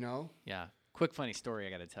 Yeah. Yeah. Quick funny story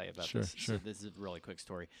I got to tell you about Sure, this. sure. So this is a really quick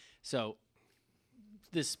story. So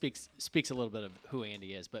this speaks a little bit of who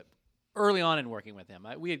Andy is, but early on in working with him,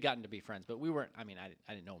 we had gotten to be friends, but we weren't. I mean,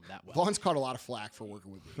 I didn't know him that well. Vaughn's caught a lot of flack for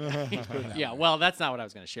working with me. Yeah, well, that's not what I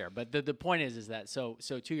was going to share. But the point is that so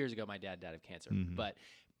 2 years ago, my dad died of cancer. But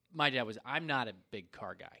my dad I'm not a big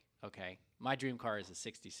car guy. Okay, my dream car is a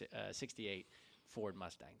 68 Ford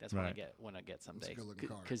Mustang. That's Right. when I get someday. a good-looking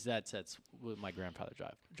car. Because that's what my grandfather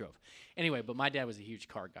drove. Anyway, but my dad was a huge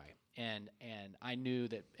car guy, and I knew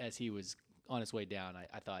that as he was on his way down,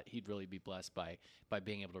 I thought he'd really be blessed by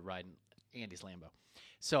being able to ride in Andy's Lambo.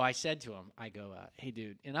 So I said to him, I go, "Hey,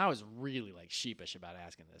 dude," and I was really like sheepish about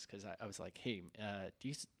asking this because I was like, "Hey, do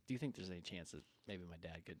you think there's any chance that maybe my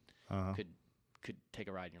dad could take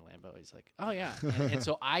a ride in your Lambo?" He's like, "Oh yeah," and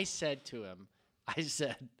so I said to him,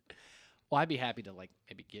 "Well, I'd be happy to like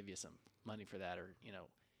maybe give you some money for that, or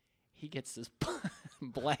He gets this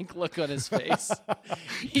blank look on his face.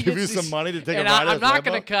 Give you some money to take a and ride in I'm his not Lambo?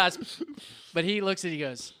 going to cuss, but he looks and he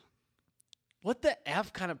goes, what the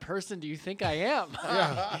F kind of person do you think I am?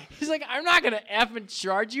 He's like, I'm not going to F and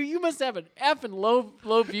charge you. You must have an F and low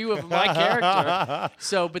view of my character.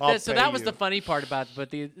 So, so that was the funny part about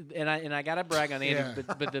it. And I got to brag on Andy,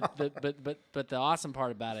 but the awesome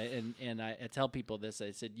part about it, and I tell people this,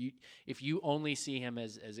 I said, if you only see him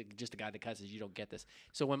as just a guy that cusses, you don't get this.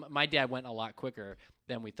 So when my dad went a lot quicker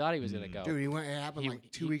than we thought he was going to go. Dude, it happened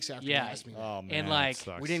like 2 weeks after he asked me. Oh, man, and like,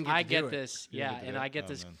 sucks. we didn't get I to get do it. this, and I get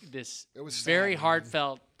this It was very sad, man.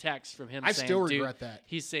 heartfelt text from him. I saying, still dude, regret that.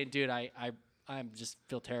 He's saying, dude, I just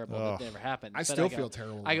feel terrible that never happened. I But still go- feel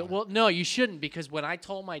terrible I go, about well, no, you shouldn't, because when I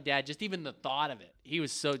told my dad, just even the thought of it, he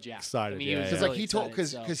was so jacked. Excited, I mean, he yeah, was yeah. Because really like he told,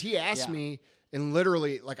 excited, because so, he asked yeah. me, and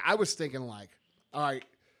literally, like I was thinking, like, all right,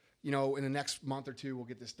 in the next month or two, we'll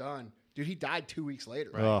get this done. Dude, he died 2 weeks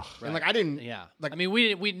later, Ugh. and like I didn't, Yeah, like I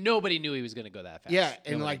mean, nobody knew he was going to go that fast. yeah,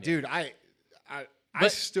 and Nobody like, knew. dude, I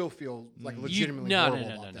But- still feel like You- legitimately no,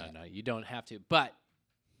 horrible about that. no, you don't have to. But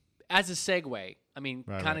as a segue, I mean,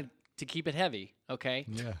 Right, kind of to keep it heavy, okay?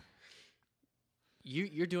 Yeah.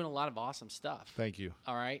 You're doing a lot of awesome stuff. Thank you.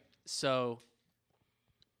 All right. So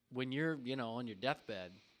when you're, on your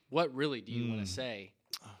deathbed, what really do you want to say?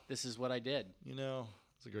 This is what I did.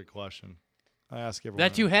 It's a great question. I ask everyone.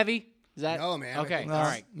 That too heavy? Is that No, man, I Okay. think All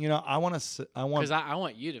right. I want to. I want. Because I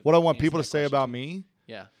want you to. What I want answer people to that say question. about me.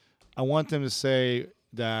 Yeah. I want them to say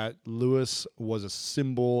that Lewis was a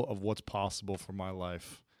symbol of what's possible for my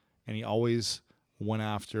life, and he always went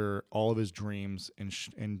after all of his dreams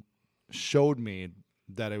and showed me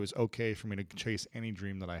that it was okay for me to chase any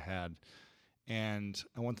dream that I had. And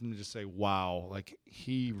I want them to just say, wow, like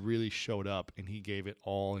he really showed up and he gave it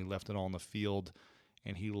all and he left it all on the field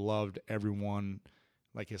and he loved everyone.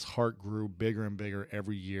 Like his heart grew bigger and bigger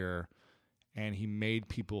every year and he made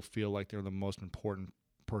people feel like they're the most important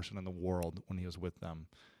person in the world when he was with them.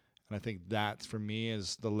 And I think that for me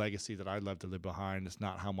is the legacy that I'd love to leave behind. It's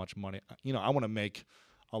not how much money, I want to make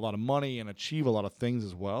a lot of money and achieve a lot of things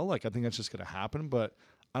as well. Like I think that's just going to happen, but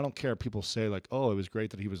I don't care if people say like, oh, it was great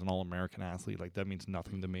that he was an All-American athlete. Like that means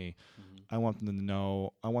nothing to me. I want them to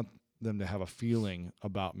know, I want them to have a feeling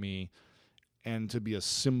about me and to be a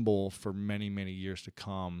symbol for many, many years to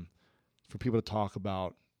come, for people to talk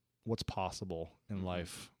about what's possible in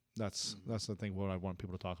life. That's the thing what I want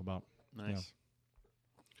people to talk about. Nice.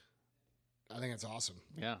 I think it's awesome.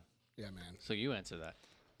 Yeah. Yeah, man. So you answer that.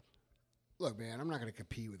 Look, man, I'm not going to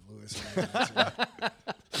compete with Lewis.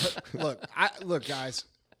 Look, guys,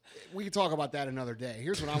 we can talk about that another day.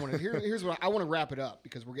 Here's what I want to. Here's what I want to wrap it up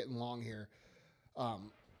because we're getting long here.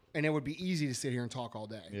 And it would be easy to sit here and talk all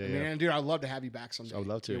day. Yeah, I mean, yeah. and dude, I'd love to have you back someday. I would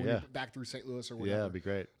love to, when yeah. you're back through St. Louis or whatever. Yeah, it'd be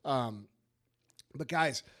great. But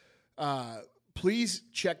guys, please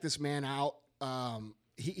check this man out.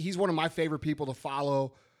 He's one of my favorite people to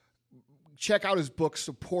follow. Check out his book,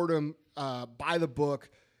 support him, buy the book.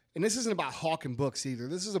 And this isn't about hawking books either.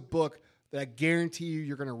 This is a book that I guarantee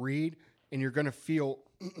you're going to read and you're going to feel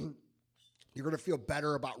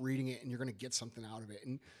better about reading it and you're going to get something out of it.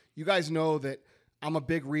 And you guys know that I'm a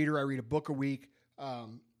big reader. I read a book a week.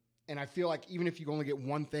 And I feel like even if you only get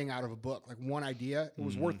one thing out of a book, like one idea, it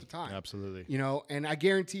was worth the time. Absolutely. And I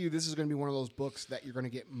guarantee you this is going to be one of those books that you're going to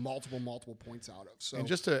get multiple points out of. So And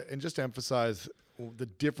just to emphasize the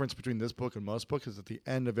difference between this book and most books is at the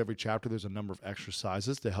end of every chapter there's a number of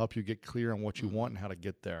exercises to help you get clear on what you want and how to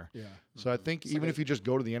get there. Yeah. So I think even if you just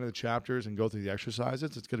go to the end of the chapters and go through the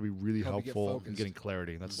exercises, it's going to be really Help you get helpful in focused. getting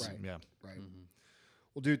clarity. That's Right. yeah. Right.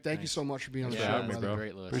 Well, dude, thank you so much for being on the Yeah, show, it's brother. been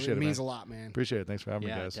great, Lewis. Appreciate It it, means man. a lot, man. Appreciate it. Thanks for having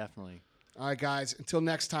me, Yeah, guys. definitely. All right, guys. Until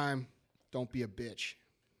next time, don't be a bitch.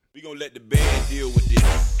 We gonna let the band deal with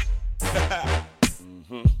this.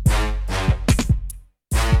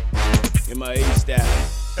 MIA style.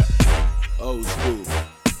 Old school.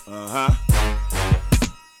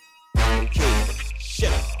 Okay.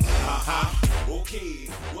 Shut up. Okay.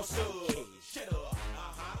 What's up?